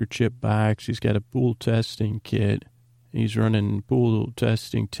poker chip box. He's got a pool testing kit. He's running pool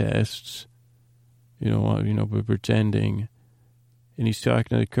testing tests. But pretending. And he's talking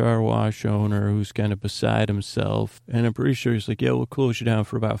to the car wash owner who's kind of beside himself. And I'm pretty sure he's like, yeah, we'll close you down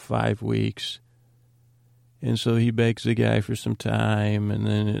for about 5 weeks. And so he begs the guy for some time. And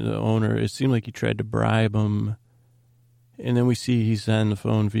then the owner, it seemed like he tried to bribe him. And then we see he's on the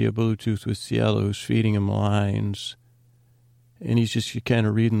phone via Bluetooth with Cielo, who's feeding him lines. And he's just kind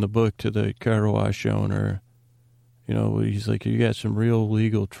of reading the book to the car wash owner. He's like, you got some real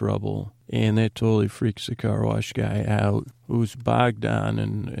legal trouble. And that totally freaks the car wash guy out, who's Bogdan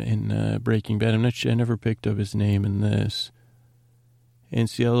in Breaking Bad. I never picked up his name in this. And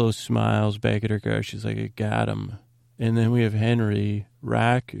Cielo smiles back at her car. She's like, I got him. And then we have Henry,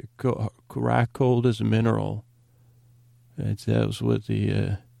 rock cold as a mineral. That was what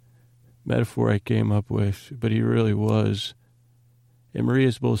the metaphor I came up with, but he really was. And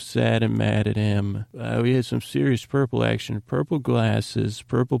Maria's both sad and mad at him. We had some serious purple action. Purple glasses,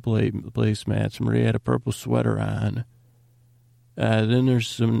 purple placemats. Maria had a purple sweater on. Then there's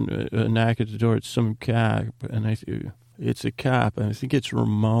some knock at the door. It's some cop, and it's a cop, and I think it's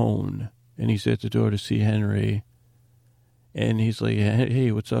Ramon. And he's at the door to see Henry. And he's like,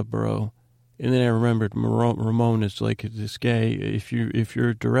 hey, what's up, bro? And then I remembered Ramon is like this guy. If you're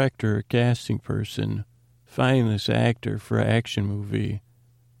a director, a casting person, find this actor for an action movie.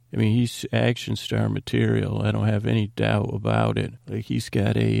 I mean, he's action star material. I don't have any doubt about it. Like, he's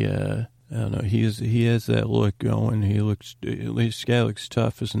got I don't know, he has that look going. This guy looks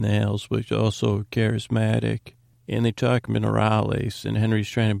tough as nails, but also charismatic. And they talk minerales, and Henry's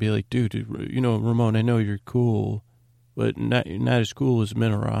trying to be like, dude, Ramon, I know you're cool, but not as cool as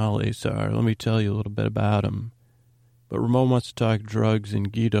minerales are. Let me tell you a little bit about him. But Ramon wants to talk drugs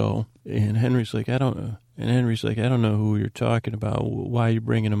and Guido, and Henry's like, I don't know. And Henry's like, I don't know who you're talking about. Why are you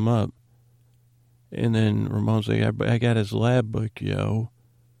bringing him up? And then Ramon's like, I got his lab book, yo.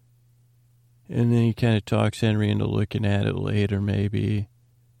 And then he kind of talks Henry into looking at it later, maybe.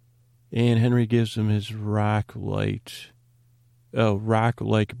 And Henry gives him his rock-like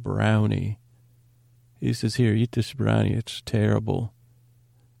brownie. He says, here, eat this brownie. It's terrible.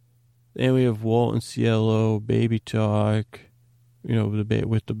 Then we have Walt and Cielo, baby talk. With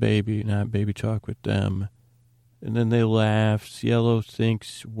the baby, not baby talk with them. And then they laugh. Cielo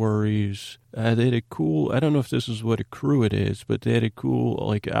thinks, worries. They had a cool, I don't know if this is what a cruet is, but they had a cool,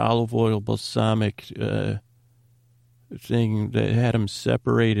 like, olive oil balsamic thing that had them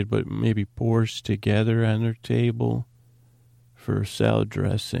separated, but maybe pours together on their table for salad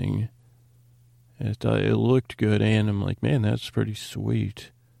dressing. And I thought it looked good, and I'm like, man, that's pretty sweet.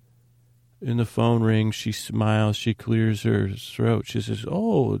 And the phone rings, she smiles, she clears her throat. She says,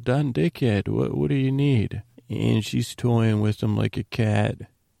 oh, Don Dickhead, what do you need? And she's toying with him like a cat.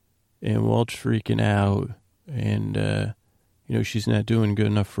 And Walt's freaking out. And, she's not doing good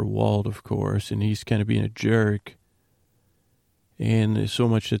enough for Walt, of course. And he's kind of being a jerk. And there's so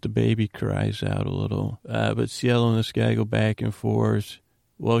much that the baby cries out a little. But Cielo and this guy go back and forth.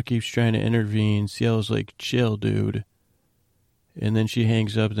 Walt keeps trying to intervene. Cielo's like, chill, dude. And then she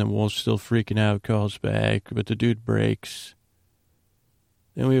hangs up, and then Walt's still freaking out, calls back, but the dude breaks.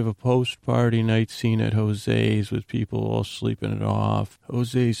 Then we have a post-party night scene at Jose's with people all sleeping it off.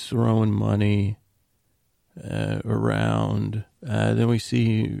 Jose's throwing money around. Then we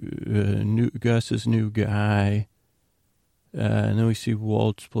see Gus's new guy. And then we see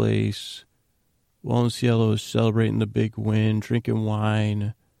Walt's place. Walt and Cielo is celebrating the big win, drinking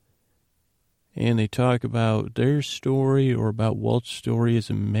wine. And they talk about their story or about Walt's story as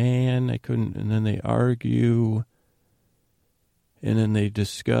a man. And then they argue. And then they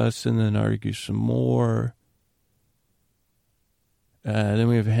discuss and then argue some more. Then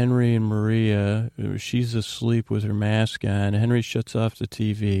we have Henry and Maria. She's asleep with her mask on. Henry shuts off the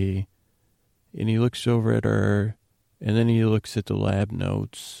TV. And he looks over at her. And then he looks at the lab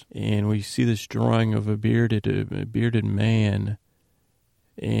notes. And we see this drawing of a bearded man.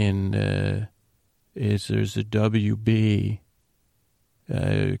 And there's a WB,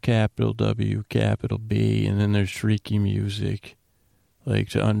 capital W, capital B, and then there's shrieky music, like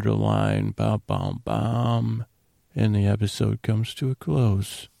to underline, bam, bam, bam, and the episode comes to a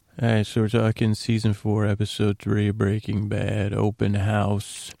close. All right, so we're talking season 4, episode 3 of Breaking Bad, Open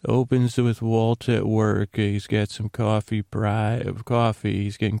House. Opens with Walt at work. He's got some coffee.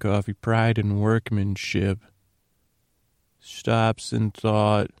 He's getting coffee, pride and workmanship. Stops in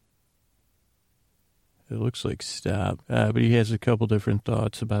thought. It looks like stop. But he has a couple different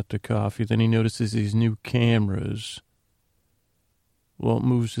thoughts about the coffee. Then he notices these new cameras. Walt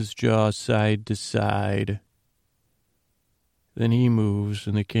moves his jaw side to side. Then he moves,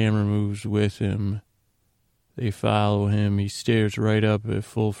 and the camera moves with him. They follow him. He stares right up at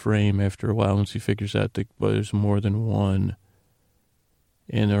full frame after a while once he figures out that there's more than one.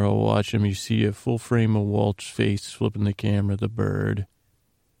 And they're all watching him. You see a full frame of Walt's face flipping the camera, the bird.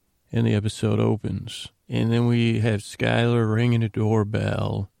 And the episode opens. And then we have Skyler ringing a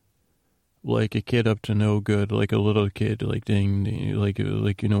doorbell like a kid up to no good, like a little kid, like ding, ding, like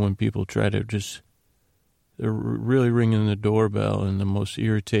you know when people try to just... They're really ringing the doorbell in the most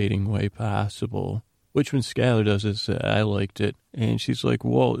irritating way possible. Which when Skylar does this, I liked it. And she's like,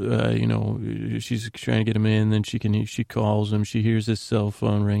 Walt, she's trying to get him in. Then she calls him. She hears his cell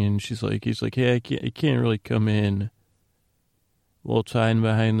phone ringing. He's like, hey, I can't really come in. Walt's hiding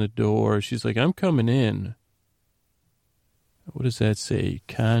behind the door. She's like, I'm coming in. What does that say?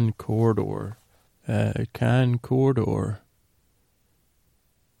 Concordor. Concordor.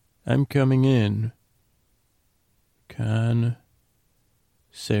 I'm coming in.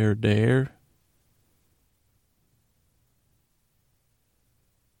 Serdare.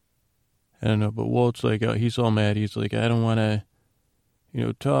 I don't know, but Walt's like, he's all mad. He's like, I don't want to,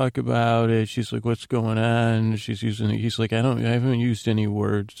 talk about it. She's like, what's going on? He's like, I haven't used any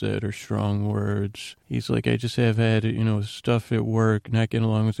words that are strong words. He's like, I just have had, stuff at work, not getting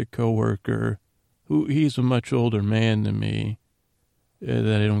along with a coworker he's a much older man than me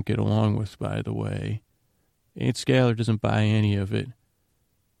that I don't get along with, by the way. And Skylar doesn't buy any of it.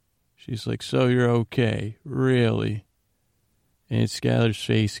 She's like, so you're okay, really? And Skylar's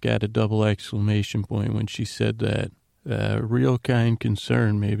face got a double exclamation point when she said that. Real kind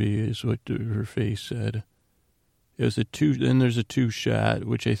concern, maybe, is what her face said. It was then there's a 2-shot,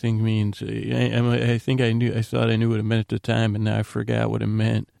 which I think means, I thought I knew what it meant at the time, and now I forgot what it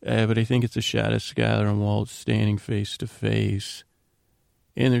meant. But I think it's a shot of Skylar and Walt standing face to face.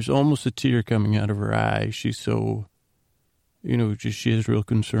 And there's almost a tear coming out of her eye. She's so, she has real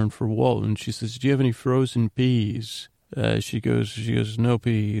concern for Walt. And she says, do you have any frozen peas? She goes, no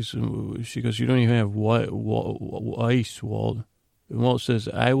peas. She goes, you don't even have ice, Walt. And Walt says,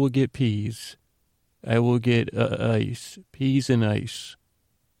 I will get peas. I will get ice. Peas and ice.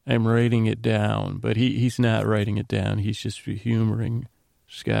 I'm writing it down. But he's not writing it down. He's just humoring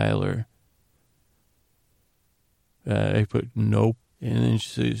Skylar. I put nope. And then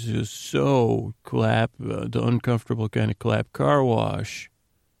she says, so clap, the uncomfortable kind of clap, car wash.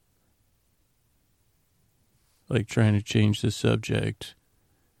 Like trying to change the subject.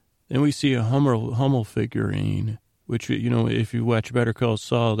 Then we see a Hummel figurine, which, if you watch Better Call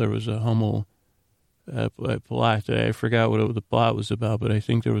Saul, there was a Hummel plot. I forgot what the plot was about, but I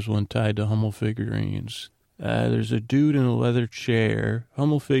think there was one tied to Hummel figurines. There's a dude in a leather chair,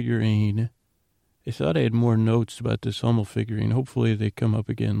 Hummel figurine. I thought I had more notes about this Hummel figurine. Hopefully they come up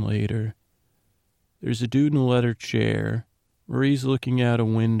again later. There's a dude in a leather chair. Marie's looking out a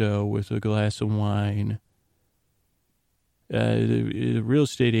window with a glass of wine. The real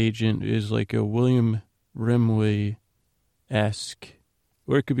estate agent is like a William Brimley-esque.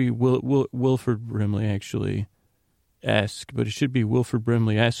 Or it could be Wilford Brimley, actually. Esque, but it should be Wilford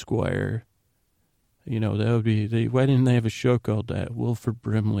Brimley Esquire. That would be... why didn't they have a show called that? Wilford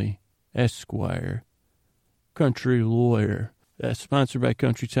Brimley Esquire, country lawyer. Sponsored by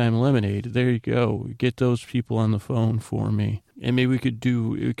Country Time Lemonade. There you go. Get those people on the phone for me. And maybe it could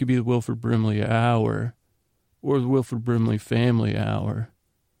be the Wilford Brimley Hour or the Wilford Brimley Family Hour.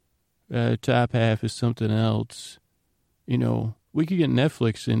 Top half is something else. We could get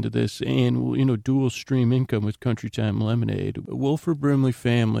Netflix into this and, dual stream income with Country Time Lemonade. Wilford Brimley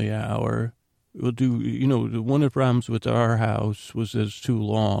Family Hour. We'll do, one of the problems with our house was that it's too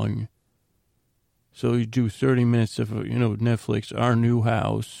long. So you do 30 minutes of, Netflix, Our New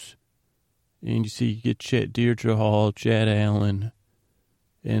House. And you get Deirdre Hall, Chad Allen,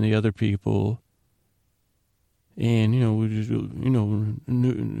 and the other people. And,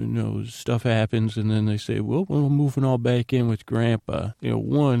 stuff happens, and then they say, well, we're moving all back in with Grandpa.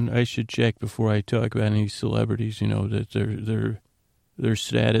 One, I should check before I talk about any celebrities, that their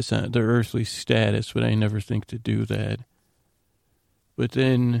status, their earthly status, but I never think to do that. But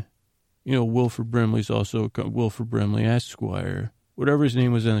then, Wilford Brimley's also Wilford Brimley Esquire. Whatever his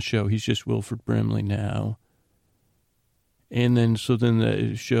name was on the show, he's just Wilford Brimley now. And then, so then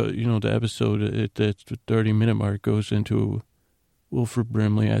the show, the episode at the 30-minute mark goes into Wilford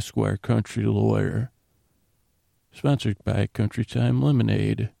Brimley, Esquire, country lawyer. Sponsored by Country Time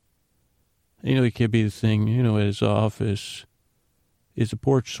Lemonade. It could be the thing, at his office is a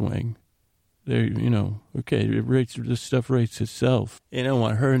porch swing. There, okay, this stuff writes itself. And I don't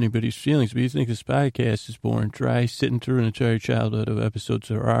want to hurt anybody's feelings, but you think this podcast is boring. Try sitting through an entire childhood of episodes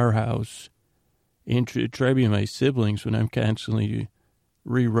of Our House and try being my siblings when I'm constantly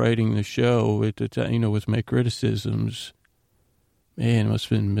rewriting the show at the time, with my criticisms. Man, it must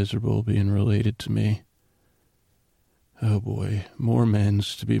have been miserable being related to me. Oh boy, more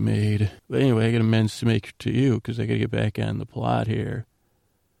amends to be made. But anyway, I got amends to make to you because I got to get back on the plot here.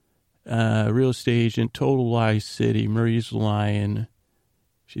 Real estate agent, total lie city, Marie's lying.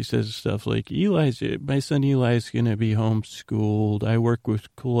 She says stuff like, my son Eli's going to be homeschooled. I work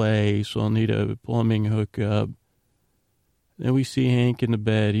with clay, so I'll need a plumbing hookup. Then we see Hank in the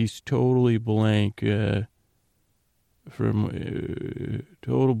bed. He's totally blank,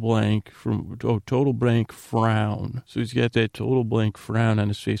 total blank frown. So he's got that total blank frown on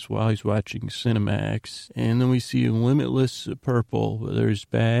his face while he's watching Cinemax. And then we see Limitless Purple. There's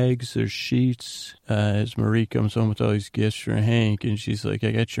bags, there's sheets. As Marie comes home with all these gifts for Hank, and she's like,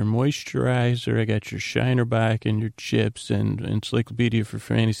 I got your moisturizer, I got your Shiner Bock and your chips and encyclopedia for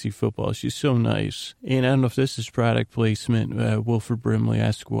fantasy football. She's so nice. And I don't know if this is product placement. Wilford Brimley,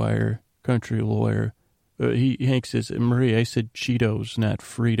 Esquire, country lawyer. Hank says, Marie, I said Cheetos, not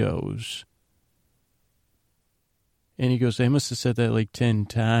Fritos. And he goes, I must have said that like 10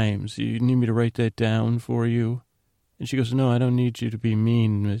 times. You need me to write that down for you? And she goes, no, I don't need you to be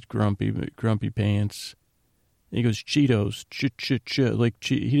mean, grumpy pants. And he goes, Cheetos, like,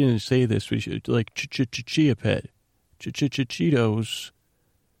 he didn't say this, but like, chia pet. Cheetos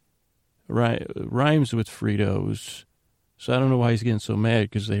rhymes with Fritos. So I don't know why he's getting so mad,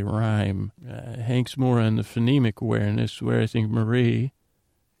 because they rhyme. Hank's more on the phonemic awareness, where I think Marie,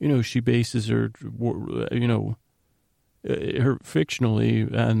 she bases her, her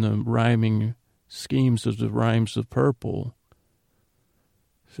fictionally on the rhyming schemes of the rhymes of purple.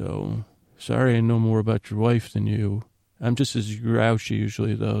 So, sorry I know more about your wife than you. I'm just as grouchy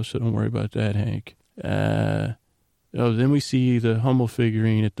usually, though, so don't worry about that, Hank. Then we see the Hummel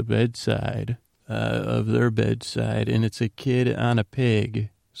figurine at the bedside. Of their bedside, and it's a kid on a pig.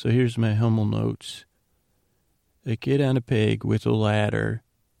 So here's my Hummel notes. A kid on a pig with a ladder.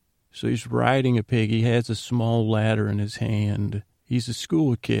 So he's riding a pig. He has a small ladder in his hand. He's a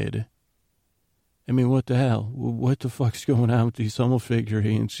school kid. I mean, what the hell? What the fuck's going on with these Hummel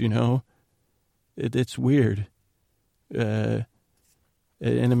figurines, It's weird.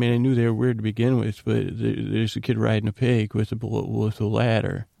 And I mean, I knew they were weird to begin with, but there's a kid riding a pig with a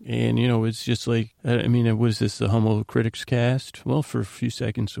ladder. And, it's just like, what is this, the Hummel Critics Cast? Well, for a few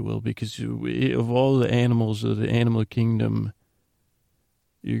seconds it will, because of all the animals of the animal kingdom,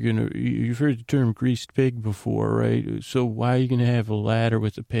 you've heard the term greased pig before, right? So why are you going to have a ladder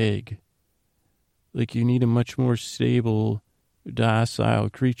with a pig? Like, you need a much more stable,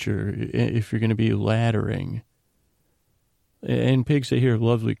 docile creature if you're going to be laddering. And pigs, I hear, are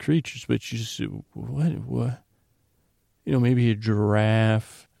lovely creatures, but you just, what? Maybe a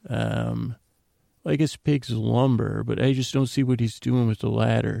giraffe. I guess pigs lumber, but I just don't see what he's doing with the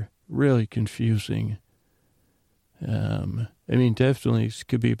ladder. Really confusing. Definitely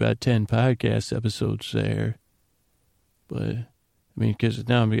could be about 10 podcast episodes there. But, because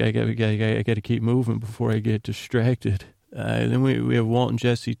now I got to keep moving before I get distracted. Then we have Walt and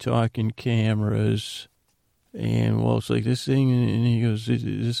Jesse talking cameras. And Walt's like, this thing, and he goes, is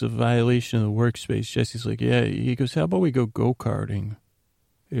this a violation of the workspace? Jesse's like, yeah. He goes, how about we go go-karting?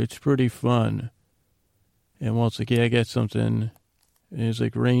 It's pretty fun. And Walt's like, yeah, I got something. And he's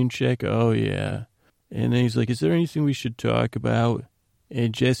like, rain check? Oh, yeah. And then he's like, is there anything we should talk about?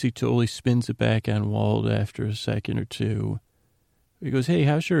 And Jesse totally spins it back on Walt after a second or two. He goes, hey,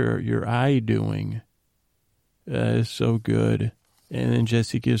 how's your eye doing? It's so good. And then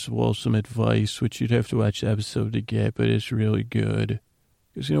Jesse gives Walt some advice, which you'd have to watch the episode to get, but it's really good.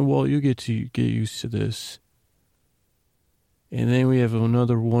 Because, Walt, you get used to this. And then we have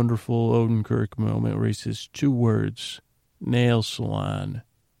another wonderful Odenkirk moment where he says 2 words, nail salon.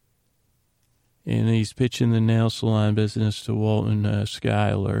 And he's pitching the nail salon business to Walt and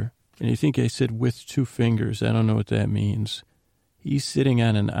Skyler. And you think I said with 2 fingers. I don't know what that means. He's sitting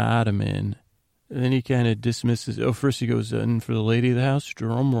on an ottoman. And then he kind of dismisses. First he goes, and for the lady of the house,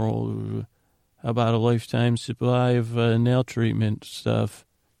 drum roll. How about a lifetime supply of nail treatment stuff?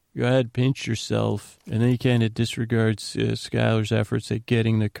 Go ahead, pinch yourself. And then he kind of disregards Skyler's efforts at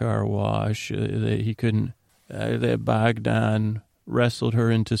getting the car wash. That he couldn't that Bogdan wrestled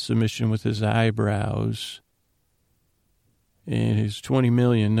her into submission with his eyebrows. And his $20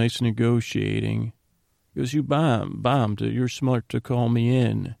 million, nice negotiating. He goes, you bombed. You're smart to call me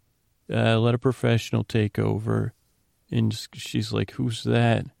in. Let a professional take over. And she's like, who's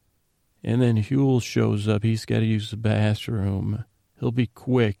that? And then Huel shows up. He's got to use the bathroom. He'll be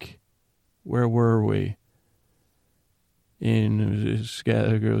quick. Where were we? And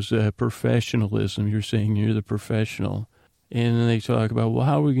Skyler goes, professionalism. You're saying you're the professional. And then they talk about, well,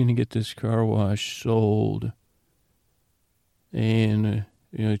 how are we going to get this car wash sold? And,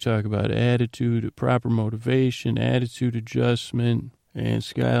 they talk about attitude, proper motivation, attitude adjustment. And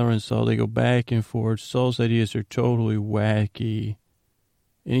Skyler and Saul, they go back and forth. Saul's ideas are totally wacky.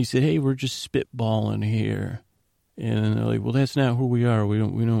 And he said, hey, we're just spitballing here. And they're like, well, that's not who we are.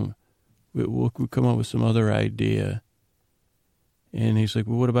 We'll come up with some other idea. And he's like,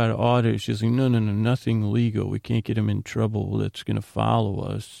 well, what about an audit? She's like, no, nothing legal. We can't get him in trouble that's going to follow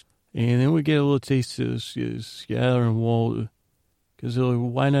us. And then we get a little taste of Skyler and Walt, because they're like, well,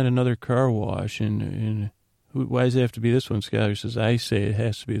 why not another car wash? And why does it have to be this one? Skyler says, I say it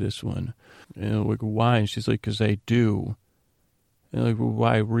has to be this one. And they're like, why? And she's like, because I do. And they're like, well,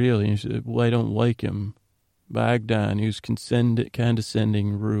 why really? And she said, well, I don't like him. Bogdan, he was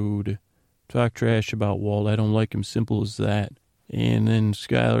condescending, rude, talk trash about Walt. I don't like him, simple as that. And then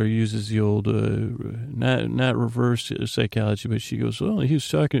Skyler uses the old, not reverse psychology, but she goes, well, he was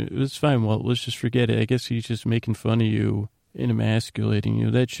talking, it's fine, Walt, let's just forget it. I guess he's just making fun of you and emasculating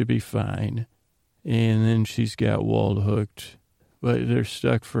you. That should be fine. And then she's got Walt hooked, but they're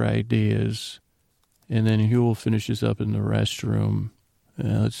stuck for ideas. And then Huel finishes up in the restroom.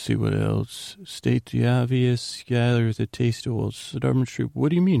 Let's see what else. State the obvious. Skyler with a taste of Walt's stubborn truth. What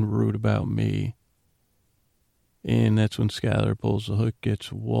do you mean rude about me? And that's when Skyler pulls the hook,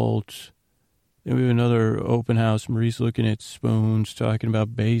 gets Walt. Then we have another open house. Marie's looking at spoons, talking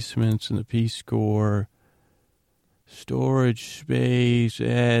about basements and the Peace Corps. Storage space,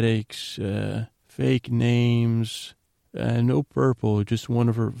 attics, fake names. No purple, just one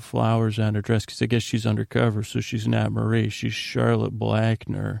of her flowers on her dress, because I guess she's undercover, so she's not Marie. She's Charlotte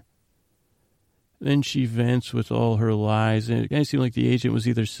Blackner. Then she vents with all her lies, and it kind of seemed like the agent was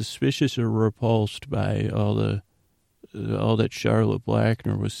either suspicious or repulsed by all that Charlotte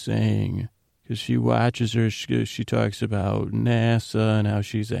Blackner was saying, because she watches her. She talks about NASA and how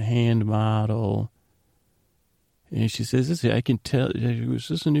she's a hand model. And she says, I can tell, was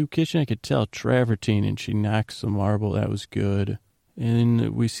this a new kitchen? I could tell travertine, and she knocks the marble. That was good. And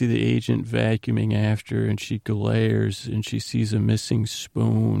then we see the agent vacuuming after, and she glares, and she sees a missing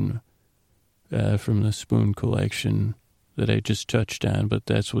spoon from the spoon collection that I just touched on, but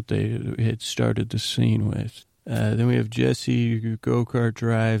that's what they had started the scene with. Then we have Jesse go-kart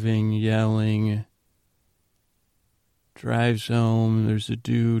driving, yelling. Drives home. There's a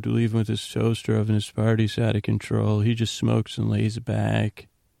dude leaving with his toaster oven. His party's out of control. He just smokes and lays back.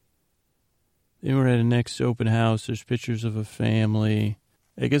 Then we're at a next open house. There's pictures of a family.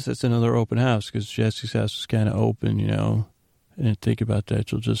 I guess that's another open house because Jesse's house is kind of open, I didn't think about that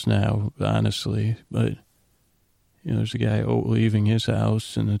till just now, honestly. But, there's a guy leaving his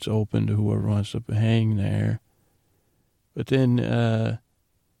house and it's open to whoever wants to hang there. But then,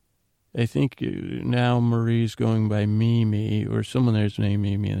 I think now Marie's going by Mimi, or someone there's named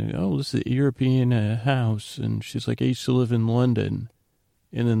Mimi, and this is a European house, and she's like, I used to live in London,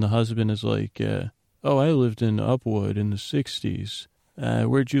 and then the husband is like, I lived in Upwood in the 60s,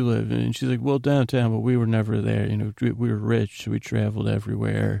 where'd you live? And she's like, well, downtown, but we were never there, we were rich, so we traveled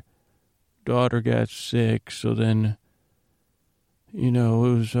everywhere. Daughter got sick, so then, it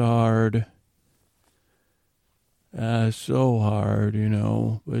was hard. So hard,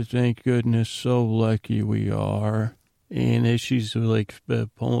 but thank goodness, so lucky we are. And as she's like,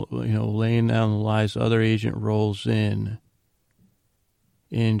 laying down the lies, the other agent rolls in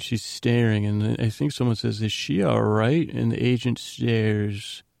and she's staring. And I think someone says, is she all right? And the agent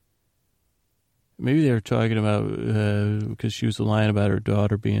stares. Maybe they were talking about, because she was lying about her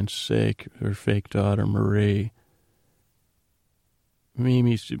daughter being sick, her fake daughter, Marie.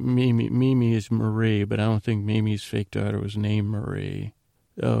 Mimi is Marie, but I don't think Mimi's fake daughter was named Marie.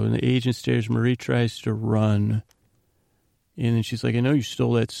 Oh, and the agent stares. Marie tries to run. And then she's like, I know you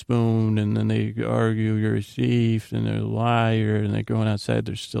stole that spoon. And then they argue, you're a thief, and they're a liar. And they're going outside,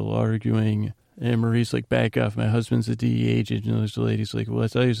 they're still arguing. And Marie's like, back off, my husband's a DEA agent. And the lady's like, well, I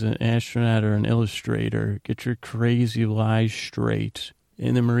thought he was an astronaut or an illustrator. Get your crazy lies straight.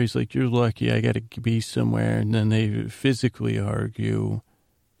 And then Marie's like, you're lucky, I got to be somewhere. And then they physically argue.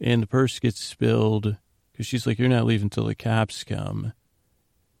 And the purse gets spilled because she's like, you're not leaving till the cops come.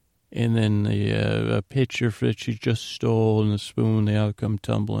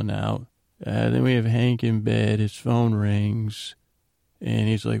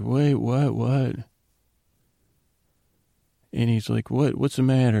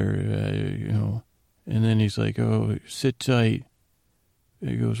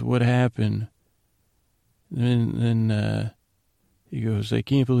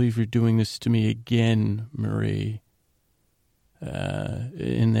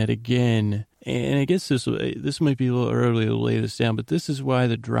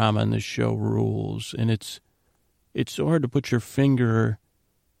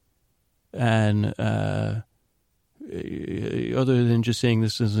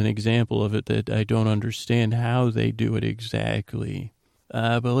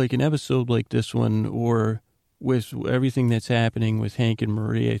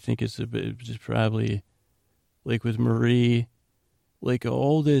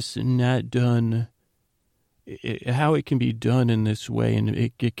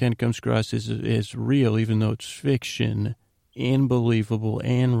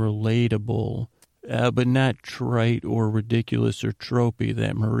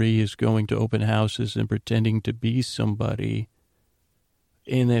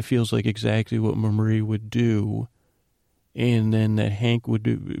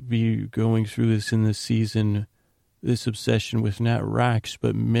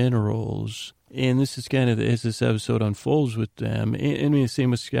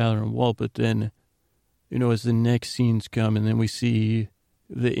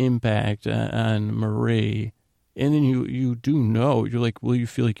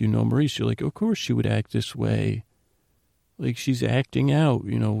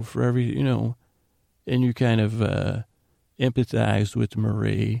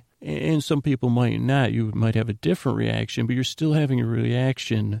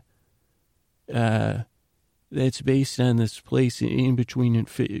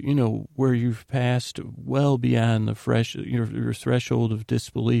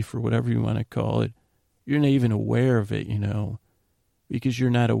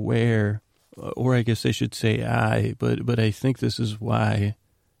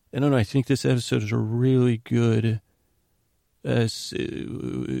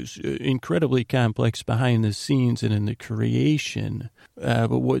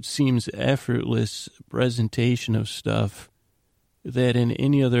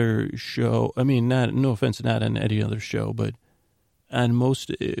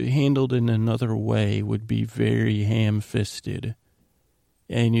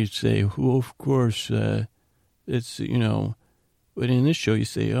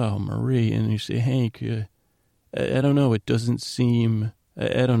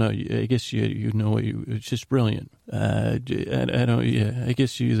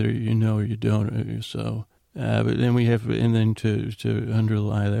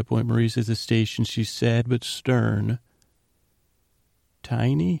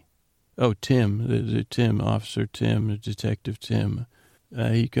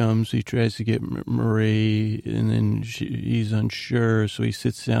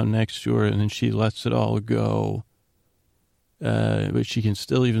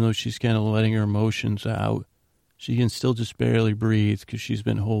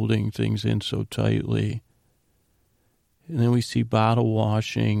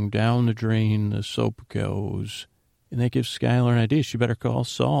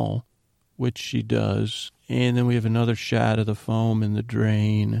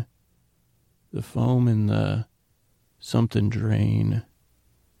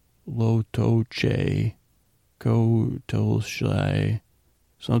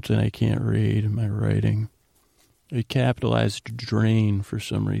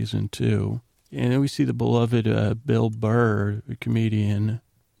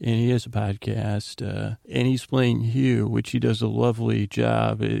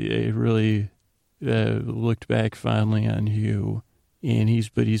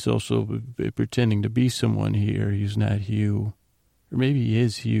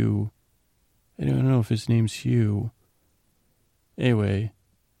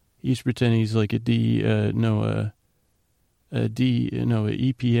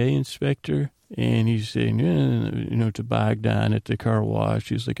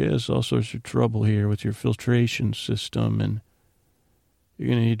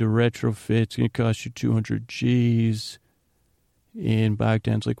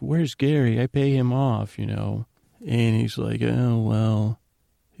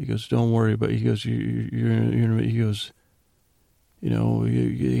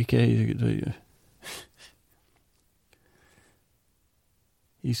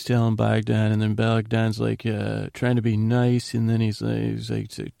 he's telling Bogdan, and then Bogdan's like trying to be nice, and then he's like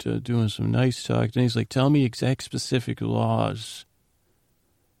doing some nice talk. Then he's like, tell me exact specific laws.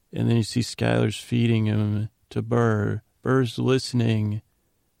 And then you see Skylar's feeding him to Burr. Burr's listening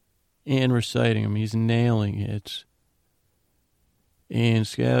and reciting him. He's nailing it. And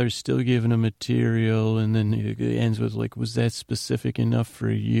Skylar's still giving him material, and then it ends with like, was that specific enough for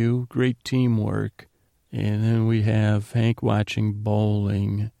you? Great teamwork. And then we have Hank watching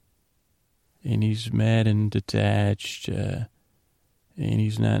bowling, and he's mad and detached, and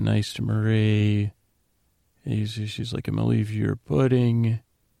he's not nice to Marie. She's like, I'm going to leave your pudding.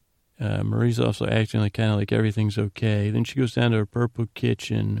 Marie's also acting like kind of like everything's okay. Then she goes down to her purple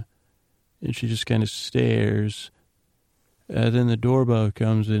kitchen, and she just kind of stares. Then the doorbell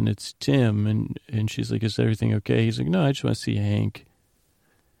comes, and it's Tim, and she's like, is everything okay? He's like, no, I just want to see Hank.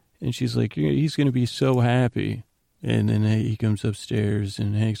 And she's like, he's going to be so happy. And then he comes upstairs,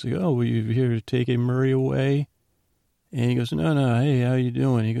 and Hank's like, oh, were you here to take Murray away? And he goes, no, hey, how you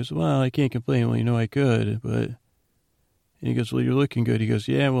doing? He goes, well, I can't complain. Well, you know I could, but... And he goes, well, you're looking good. He goes,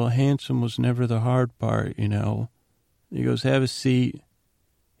 yeah, well, handsome was never the hard part, you know. He goes, have a seat.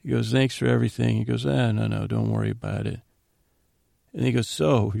 He goes, thanks for everything. He goes, no, don't worry about it. And he goes,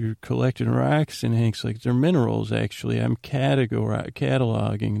 so, you're collecting rocks? And Hank's like, they're minerals, actually. I'm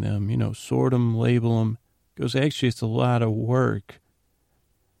cataloging them, you know, sort them, label them. He goes, actually, it's a lot of work.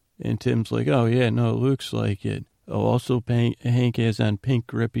 And Tim's like, oh, yeah, no, it looks like it. Oh, also, Hank has on pink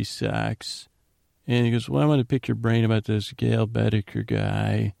grippy socks. And he goes, well, I want to pick your brain about this Gail Bedecker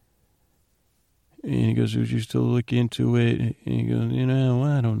guy. And he goes, would you still look into it? And he goes,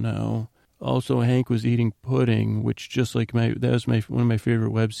 I don't know. Also, Hank was eating pudding, which just like that was one of my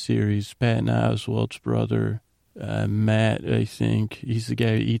favorite web series, Patton Oswalt's brother, Matt, I think. He's the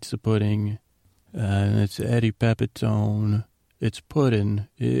guy who eats the pudding. And it's Eddie Pepitone. It's pudding.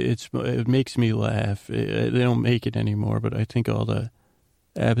 It makes me laugh. They don't make it anymore, but I think all the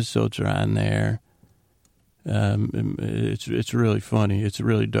episodes are on there. It's really funny. It's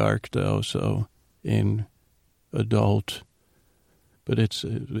really dark, though, so, and adult. But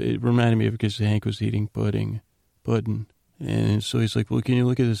it reminded me of because Hank was eating pudding. And so he's like, well, can you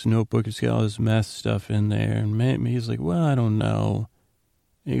look at this notebook? It's got all this meth stuff in there. And he's like, well, I don't know.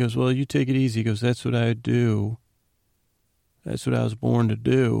 And he goes, well, you take it easy. He goes, that's what I do. That's what I was born to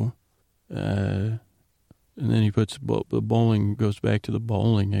do. And then he puts the bowling, goes back to the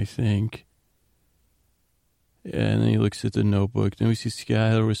bowling, I think. And then he looks at the notebook. Then we see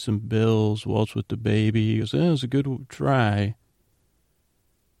Skylar with some bills, Walt's with the baby. He goes, that was a good try.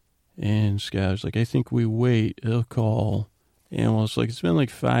 And Skylar's like, I think we wait. He'll call. And Walt's like, it's been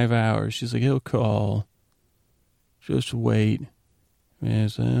like 5 hours. She's like, he'll call. Just wait. And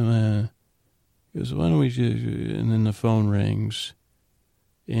he goes, why don't we just... And then the phone rings.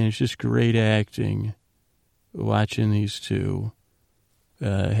 And it's just great acting. Watching these two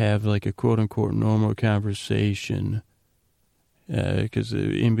have like a quote-unquote normal conversation. Because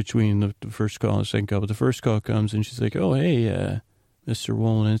in between the first call and the second call. But the first call comes and she's like, oh, hey, Mr.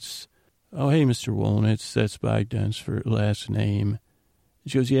 Wolnitz. Oh, hey, Mr. Wolnitz. That's Bogdan's last name.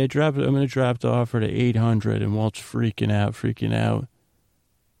 She goes, yeah, I'm going to drop the offer to 800. And Walt's freaking out.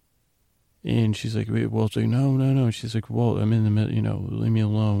 And she's like, wait, Walt's like, no. And she's like, Walt, I'm in the middle, leave me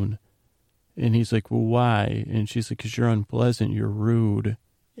alone. And he's like, well, why? And she's like, because you're unpleasant, you're rude.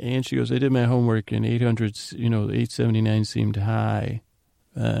 And she goes, I did my homework, and 800, 879 seemed high.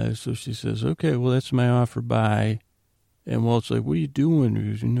 So she says, okay, well, that's my offer, bye. And Walt's like, what are you doing?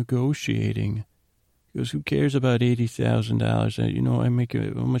 You're negotiating. He goes, who cares about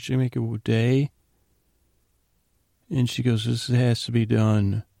 $80,000? How much I make a day? And she goes, this has to be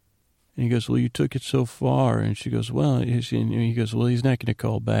done. And he goes, well, you took it so far. And she goes, well, he goes, well, he's not going to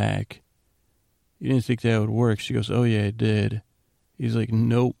call back. You didn't think that would work. She goes, oh, yeah, it did. He's like,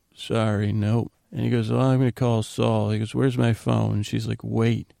 nope, sorry, nope. And he goes, well, I'm going to call Saul. He goes, where's my phone? And she's like,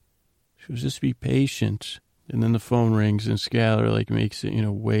 wait. She goes, just be patient. And then the phone rings and Skylar makes it,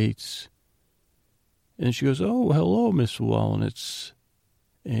 waits. And she goes, oh, hello, Miss Walnitz.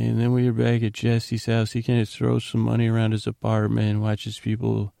 And then we are back at Jesse's house. He kind of throws some money around his apartment and watches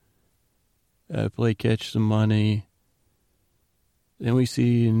people play catch the money. Then we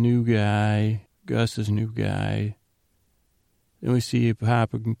see a new guy, Gus's new guy. Then we see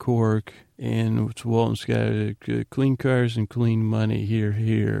Pop and Cork, and it's Walton's got clean cars and clean money,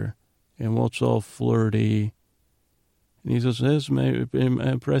 here. And Walt's all flirty. And he says, that's my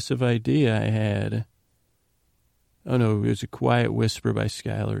impressive idea I had. Oh, no, it was a quiet whisper by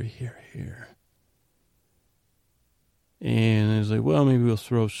Skylar, here. And it's like, well, maybe we'll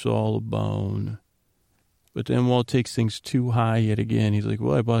throw Saul a bone. But then Walt takes things too high yet again. He's like,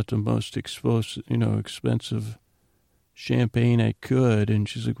 well, I bought the most expensive champagne I could. And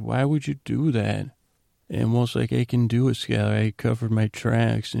she's like, why would you do that? And Walt's like, I can do it, Skylar. I covered my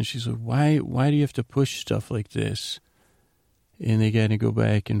tracks. And she's like, why do you have to push stuff like this? And they got to go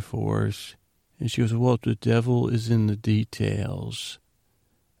back and forth. And she goes, Walt, the devil is in the details.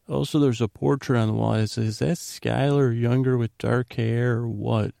 Also, there's a portrait on the wall that says, is that Skylar younger with dark hair or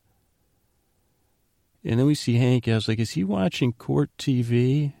what? And then we see Hank. I was like, is he watching court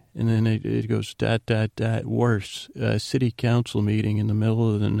TV? And then it goes, ... worse, city council meeting in the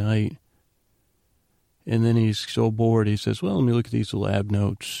middle of the night. And then he's so bored, he says, well, let me look at these lab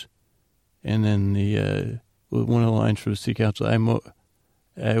notes. And then one of the lines for the city council,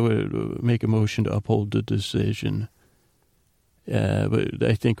 I would make a motion to uphold the decision. But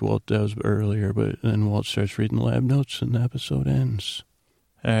I think Walt does earlier, but then Walt starts reading the lab notes and the episode ends.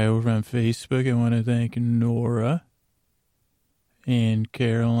 All right, over on Facebook, I want to thank Nora and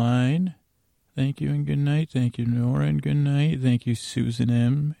Caroline. Thank you and good night. Thank you, Nora, and good night. Thank you, Susan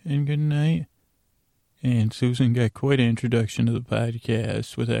M., and good night. And Susan got quite an introduction to the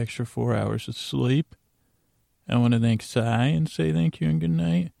podcast with extra 4 hours of sleep. I want to thank Cy and say thank you and good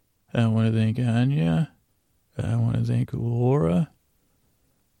night. I want to thank Anya. I want to thank Laura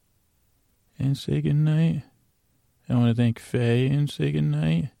and say good night. I want to thank Faye and say good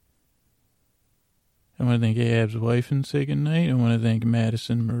night. I want to thank Ab's wife and say good night. I want to thank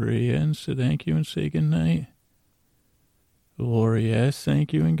Madison Maria and say thank you and say good night. Lori S.,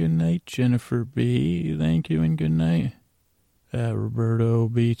 thank you and good night. Jennifer B., thank you and good night. Roberto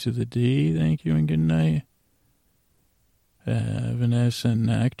B. to the D., thank you and good night. Vanessa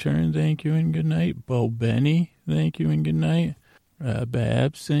Nocturne, thank you and good night. Bo Benny, thank you and good night.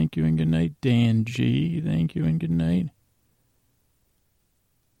 Babs, thank you and good night. Dan G., thank you and good night.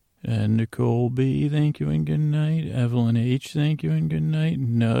 Nicole B., thank you and good night. Evelyn H., thank you and good night.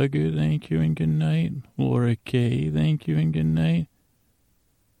 Nug, thank you and good night. Laura K., thank you and good night.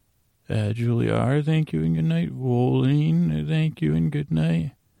 Julie R., thank you and good night. Woline, thank you and good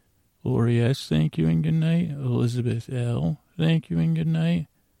night. Lori S., thank you and good night. Elizabeth L., thank you and good night.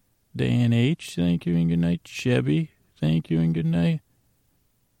 Dan H., thank you and good night. Chevy, thank you and good night.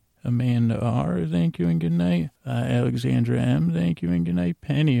 Amanda R., thank you and good night. Alexandra M., thank you and good night.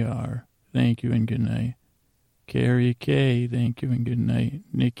 Penny R., thank you and good night. Carrie K., thank you and good night.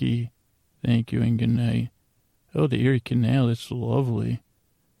 Nikki, thank you and good night. Oh, the Erie Canal, that's lovely.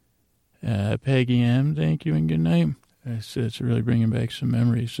 Peggy M., thank you and good night. It's really bringing back some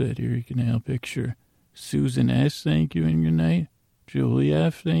memories, that Erie Canal picture. Susan S., thank you and good night. Julie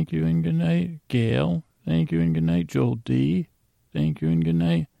F., thank you and good night. Gail, thank you and good night. Joel D., thank you and good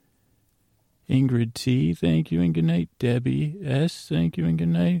night. Ingrid T., thank you and good night. Debbie S., thank you and good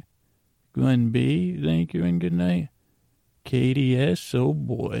night. Glenn B., thank you and good night. Katie S., oh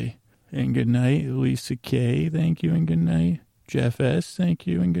boy, and good night. Lisa K., thank you and good night. Jeff S., thank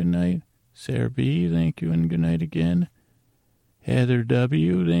you and good night. Sarah B., thank you and good night again. Heather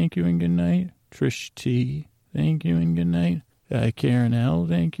W., thank you and good night. Trish T., thank you and good night. Karen L.,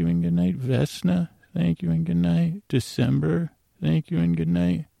 thank you and good night. Vesna, thank you and good night. December, thank you and good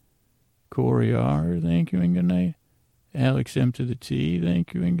night. Corey R., thank you and good night. Alex M. to the T.,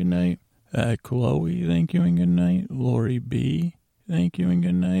 thank you and good night. Chloe, thank you and good night. Lori B., thank you and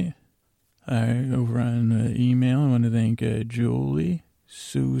good night. Over on email, I want to thank Julie.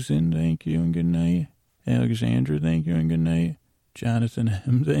 Susan, thank you and good night. Alexandra, thank you and good night. Jonathan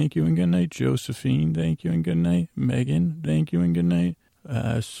M., thank you and good night. Josephine, thank you and good night. Megan, thank you and good night.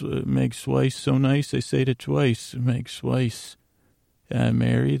 Meg Swice, so nice, I said it twice. Meg Swice.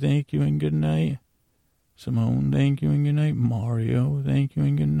 Mary, thank you and good night. Simone, thank you and good night. Mario, thank you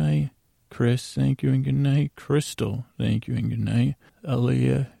and good night. Chris, thank you and good night. Crystal, thank you and good night.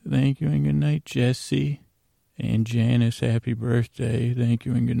 Aaliyah, thank you and good night. Jesse and Janice, happy birthday. Thank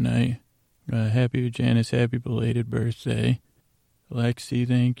you and good night. Happy Janice, happy belated birthday. Lexi,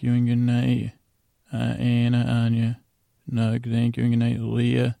 thank you and good night. Anna, Anya, Nug, thank you and good night.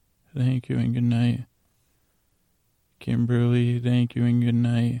 Leah, thank you and good night. Kimberly, thank you and good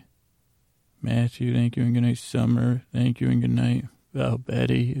night. Matthew, thank you and good night. Summer, thank you and good night.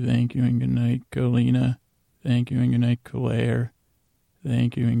 Betty, thank you and good night. Colina, thank you and good night. Claire,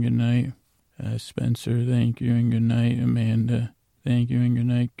 thank you and good night. Spencer, thank you and good night. Amanda, thank you and good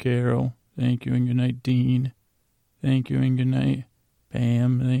night. Carol, thank you and good night. Dean, thank you and good night.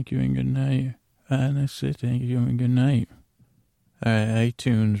 Pam, thank you and good night. And that's it, thank you and good night.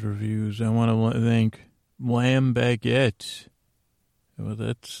 iTunes reviews. I want to thank Lamb Baguette. Well,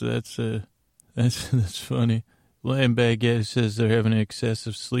 that's funny. Lamb Baguette says they're having an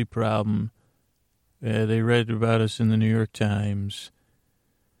excessive sleep problem. They read about us in the New York Times.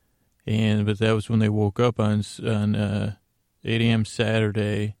 But that was when they woke up on 8 a.m.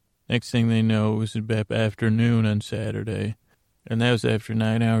 Saturday. Next thing they know, it was about afternoon on Saturday. And that was after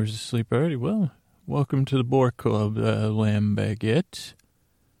 9 hours of sleep already. Well, welcome to the Boar Club, Lamb Baguette.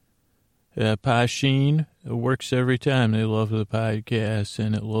 Pasheen works every time. They love the podcast,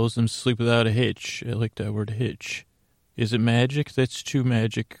 and it lulls them to sleep without a hitch. I like that word, hitch. Is it magic? That's 2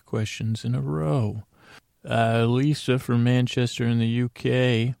 magic questions in a row. Lisa from Manchester in the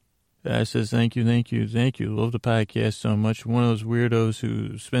UK says, thank you. Love the podcast so much. One of those weirdos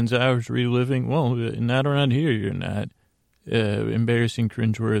who spends hours reliving, well, not around here, you're not. Embarrassing,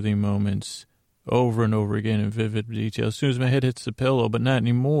 cringeworthy moments over and over again in vivid detail. As soon as my head hits the pillow, but not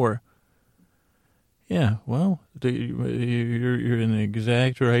anymore. Yeah, well, you're in the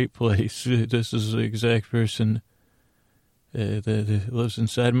exact right place. This is the exact person that lives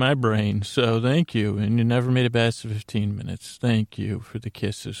inside my brain. So thank you. And you never made it past 15 minutes. Thank you for the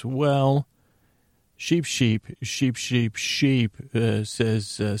kisses. Well, sheep, says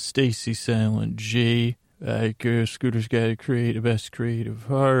Stacy Silent G. Scooter's got to create the best creative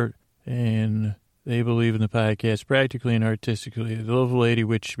heart. And they believe in the podcast practically and artistically. The lovely lady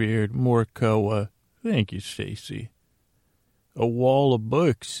Witchbeard, Morcoa. Thank you, Stacy. A Wall of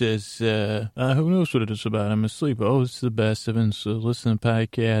Books says, who knows what it is about? I'm asleep. Oh, it's the best. I've been listening to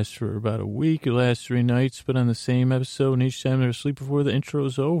podcasts for about a week, the last 3 nights, but on the same episode, and each time they're asleep before the intro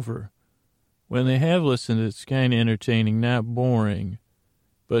is over. When they have listened, it's kind of entertaining, not boring,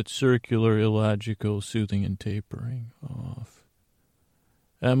 but circular, illogical, soothing, and tapering off.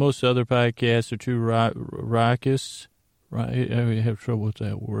 Most other podcasts are too raucous. Right? I have trouble with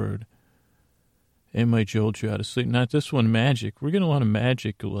that word. It might jolt you out of sleep. Not this one, magic. We're getting a lot of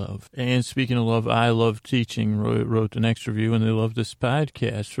magic love. And speaking of love, I Love Teaching wrote the next review, and they love this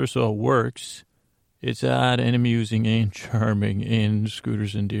podcast. First of all, it works. It's odd and amusing and charming, and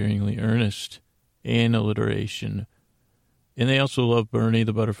Scooter's endearingly earnest and alliteration. And they also love Bernie,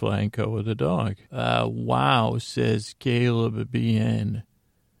 the butterfly, and Koa, the dog. Wow, says Caleb BN.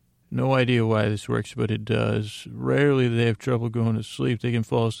 No idea why this works, but it does. Rarely do they have trouble going to sleep. They can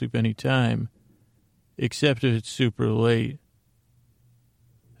fall asleep any time. Except if it's super late.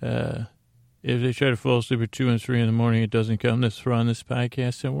 If they try to fall asleep at 2 and 3 in the morning, it doesn't come this far on this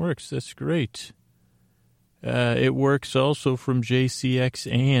podcast. It works. That's great. It works also from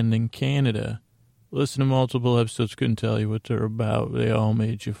JCX and in Canada. Listen to multiple episodes. Couldn't tell you what they're about. They all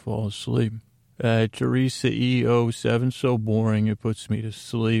made you fall asleep. Teresa E07, so boring it puts me to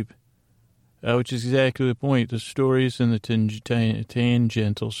sleep. Which is exactly the point. The stories and the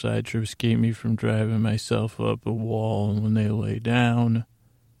tangential side trips keep me from driving myself up a wall when they lay down.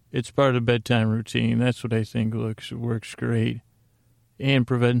 It's part of the bedtime routine. That's what I think works great. And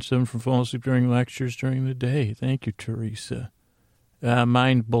prevents them from falling asleep during lectures during the day. Thank you, Teresa.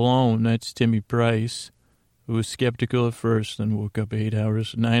 Mind blown. That's Timmy Price, who was skeptical at first, then woke up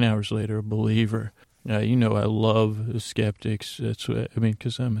 9 hours later, a believer. I love the skeptics. That's what I mean,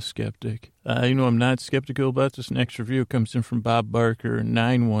 because I'm a skeptic. I'm not skeptical about this next review. It comes in from Bob Barker,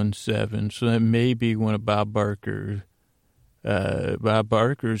 917. So that may be one of Bob Barker's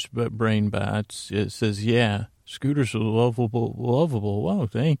brain bots. It says, yeah, Scooter's lovable. Wow,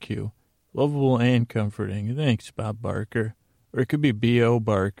 thank you. Lovable and comforting. Thanks, Bob Barker. Or it could be B.O.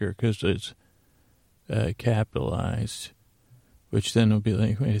 Barker, because it's capitalized. Which then will be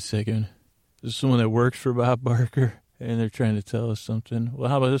like, wait a second. This is someone that works for Bob Barker, and they're trying to tell us something. Well,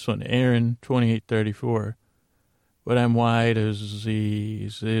 how about this one? Aaron, 2834. What I'm wide as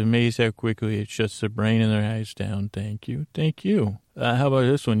Z's. Amazed how quickly it shuts their brain and their eyes down. Thank you. How about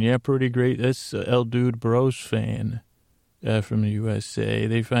this one? Yeah, pretty great. That's El Dude Bros fan from the USA.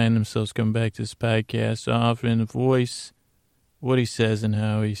 They find themselves coming back to this podcast often. The voice, what he says and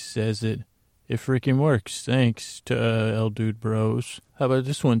how he says it. It freaking works. Thanks to El Dude Bros. How about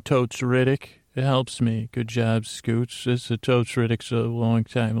this one? Totes Riddick. It helps me. Good job, Scoots. This is Totes Riddick's a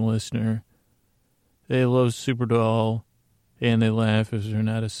long-time listener. They love Super Doll, and they laugh as they're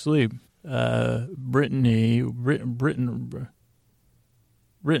not asleep. Brittany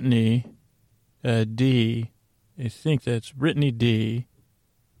D. I think that's Brittany D.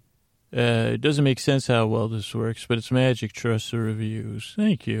 It doesn't make sense how well this works, but it's magic. Trust the reviews.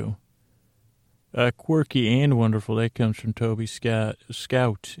 Thank you. Quirky and wonderful. That comes from Toby Scout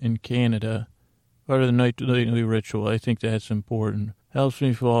in Canada. Part of the nightly ritual. I think that's important. Helps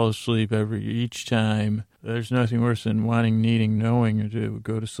me fall asleep each time. There's nothing worse than needing, knowing to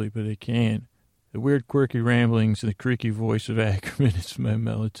go to sleep, but I can't. The weird, quirky ramblings and the creaky voice of Ackerman is my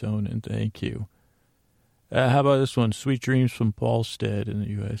melatonin. Thank you. How about this one? Sweet Dreams from Paulstead in the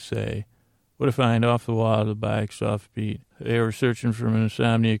USA. What a find off the wall, the bike's offbeat. They were searching for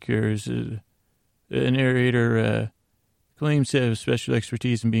insomnia cures. The narrator claims to have special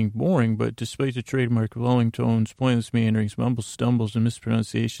expertise in being boring, but despite the trademark lulling tones, pointless meanderings, mumbles, stumbles, and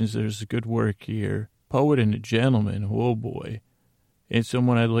mispronunciations, there's good work here. Poet and a gentleman, oh boy. And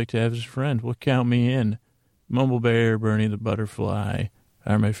someone I'd like to have as a friend. Well, count me in. Mumblebear, Bernie the Butterfly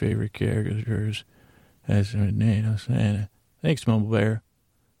are my favorite characters. That's their name. Thanks, Mumblebear.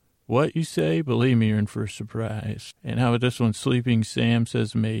 What you say? Believe me, you're in for a surprise. And how about this one? Sleeping Sam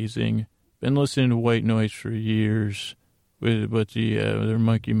says amazing. Been listening to White Noise for years, but their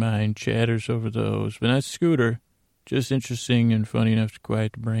monkey mind chatters over those. But not Scooter. Just interesting and funny enough to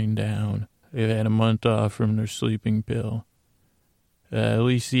quiet the brain down. They've had a month off from their sleeping pill.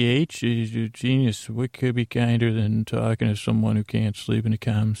 Lacey H., genius. What could be kinder than talking to someone who can't sleep in a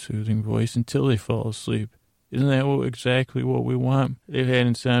calm, soothing voice until they fall asleep? Isn't that exactly what we want? They've had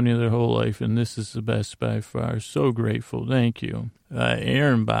insomnia their whole life, and this is the best by far. So grateful. Thank you.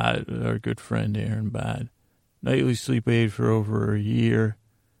 Aaron Bott, our good friend Aaron Bott. Nightly sleep aid for over a year.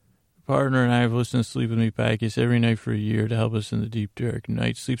 Partner and I have listened to Sleep With Me podcast every night for a year to help us in the deep dark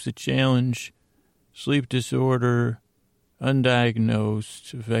night. Sleep's a challenge. Sleep disorder.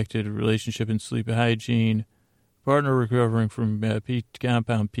 Undiagnosed. Affected relationship and sleep hygiene. Partner recovering from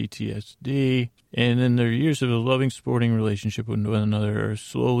compound PTSD. And then their years of a loving sporting relationship with one another are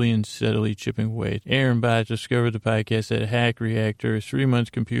slowly and steadily chipping away. Aaron Bott discovered the podcast at Hack Reactor, a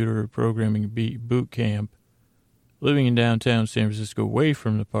 3-month computer programming boot camp. Living in downtown San Francisco away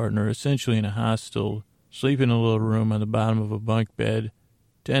from the partner, essentially in a hostel, sleep in a little room on the bottom of a bunk bed,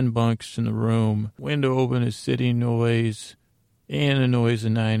 10 bunks in the room, window open is city noise, and the noise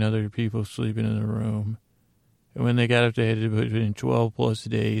of 9 other people sleeping in the room. And when they got up, they had to put in 12-plus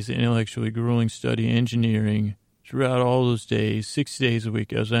days, intellectually grueling study, engineering. Throughout all those days, 6 days a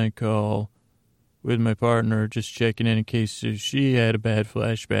week, I was on call with my partner, just checking in case she had a bad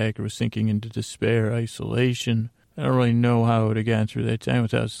flashback or was sinking into despair, isolation. I don't really know how I would have gotten through that time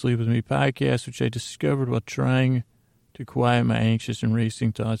without Sleep With Me podcast, which I discovered while trying to quiet my anxious and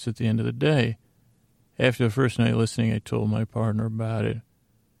racing thoughts at the end of the day. After the first night listening, I told my partner about it.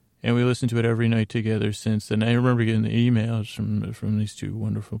 And we listened to it every night together since then. I remember getting the emails from these two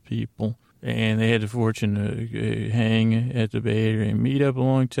wonderful people. And they had the fortune to hang at the Bay Area meetup a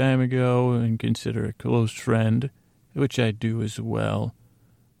long time ago and consider a close friend, which I do as well.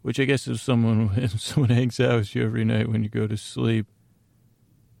 Which I guess if someone hangs out with you every night when you go to sleep.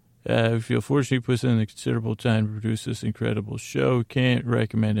 I feel fortunate you put in a considerable time to produce this incredible show. Can't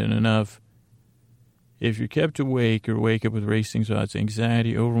recommend it enough. If you're kept awake or wake up with racing thoughts,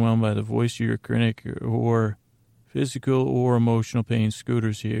 anxiety, overwhelmed by the voice of your critic, or physical or emotional pain,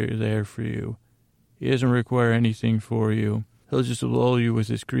 Scooter's there for you. He doesn't require anything for you. He'll just lull you with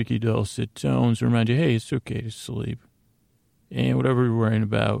his creaky, dulcet tones, remind you, hey, it's okay to sleep. And whatever you're worrying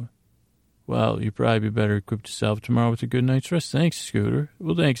about, well, you'll probably be better equipped to solve tomorrow with a good night's rest. Thanks, Scooter.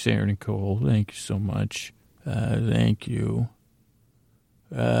 Well, thanks, Aaron and Cole. Thank you so much. Thank you.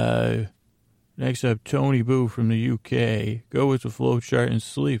 Next up, Tony Boo from the UK. Go with the flowchart and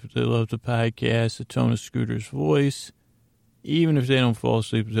sleep. They love the podcast, the tone of Scooter's voice. Even if they don't fall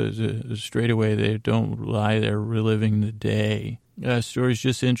asleep straight away, they don't lie there reliving the day. Story's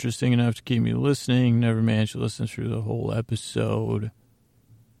just interesting enough to keep me listening. Never managed to listen through the whole episode.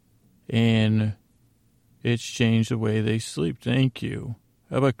 And it's changed the way they sleep. Thank you.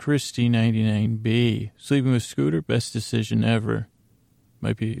 How about Christy 99B? Sleeping with Scooter, best decision ever.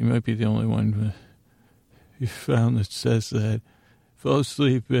 Might be the only one you found that says that. Fall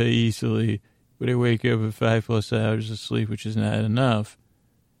asleep easily, but they wake up with 5+ hours of sleep, which is not enough.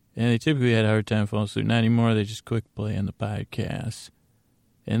 And they typically had a hard time falling asleep. Not anymore. They just click play on the podcast.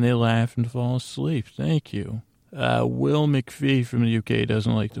 And they laugh and fall asleep. Thank you. Will McPhee from the UK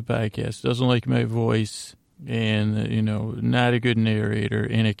doesn't like the podcast. Doesn't like my voice. And, not a good narrator.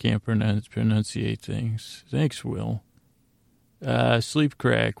 And I can't pronunciate things. Thanks, Will. Sleep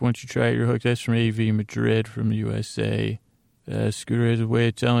Crack. Once you try it, you're hooked. That's from AV Madrid from the USA. Scooter has a way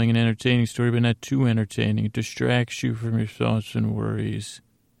of telling an entertaining story, but not too entertaining. It distracts you from your thoughts and worries.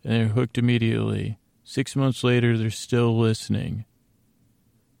 And they're hooked immediately. 6 months later, they're still listening.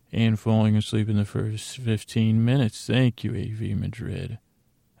 And falling asleep in the first 15 minutes. Thank you, AV Madrid.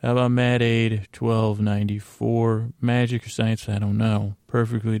 How about Mad Aid 1294? Magic or science? I don't know.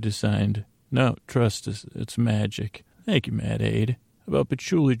 Perfectly designed. No, trust us. It's magic. Thank you, Mad Aid. How about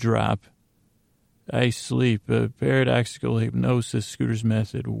Patchouli Drop? I sleep. Paradoxical hypnosis. Scooter's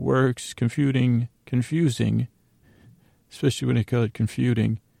method works. Confusing. Especially when they call it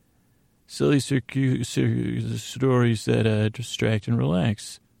confuting. Silly stories that distract and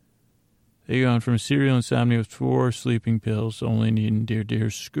relax. They gone from serial insomnia with 4 sleeping pills, only needing dear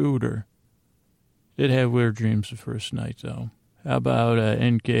scooter. Did have weird dreams the first night, though. How about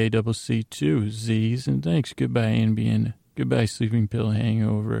NKCC2, Z's, and thanks. Goodbye, Ambien. Goodbye, sleeping pill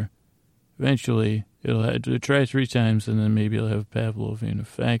hangover. Eventually, it'll have to try 3 times, and then maybe it'll have a Pavlovian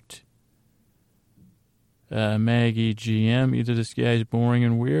effect. Maggie GM, either this guy's boring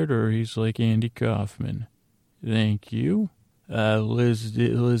and weird, or he's like Andy Kaufman. Thank you.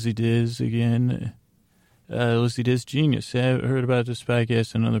 Lizzie Diz again. Lizzie Diz, genius. I heard about this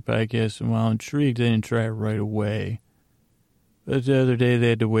podcast and other podcasts, and while intrigued, they didn't try it right away. But the other day,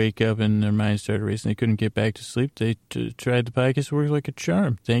 they had to wake up, and their minds started racing. They couldn't get back to sleep. They tried the podcast. It worked like a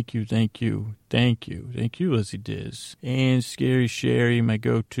charm. Thank you, Lizzie Diz. And Scary Sherry, my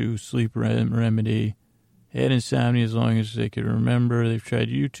go-to sleep remedy. Had insomnia as long as they could remember. They've tried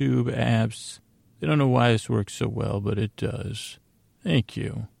YouTube, apps. They don't know why this works so well, but it does. Thank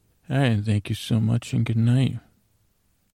you. All right, thank you so much, and good night.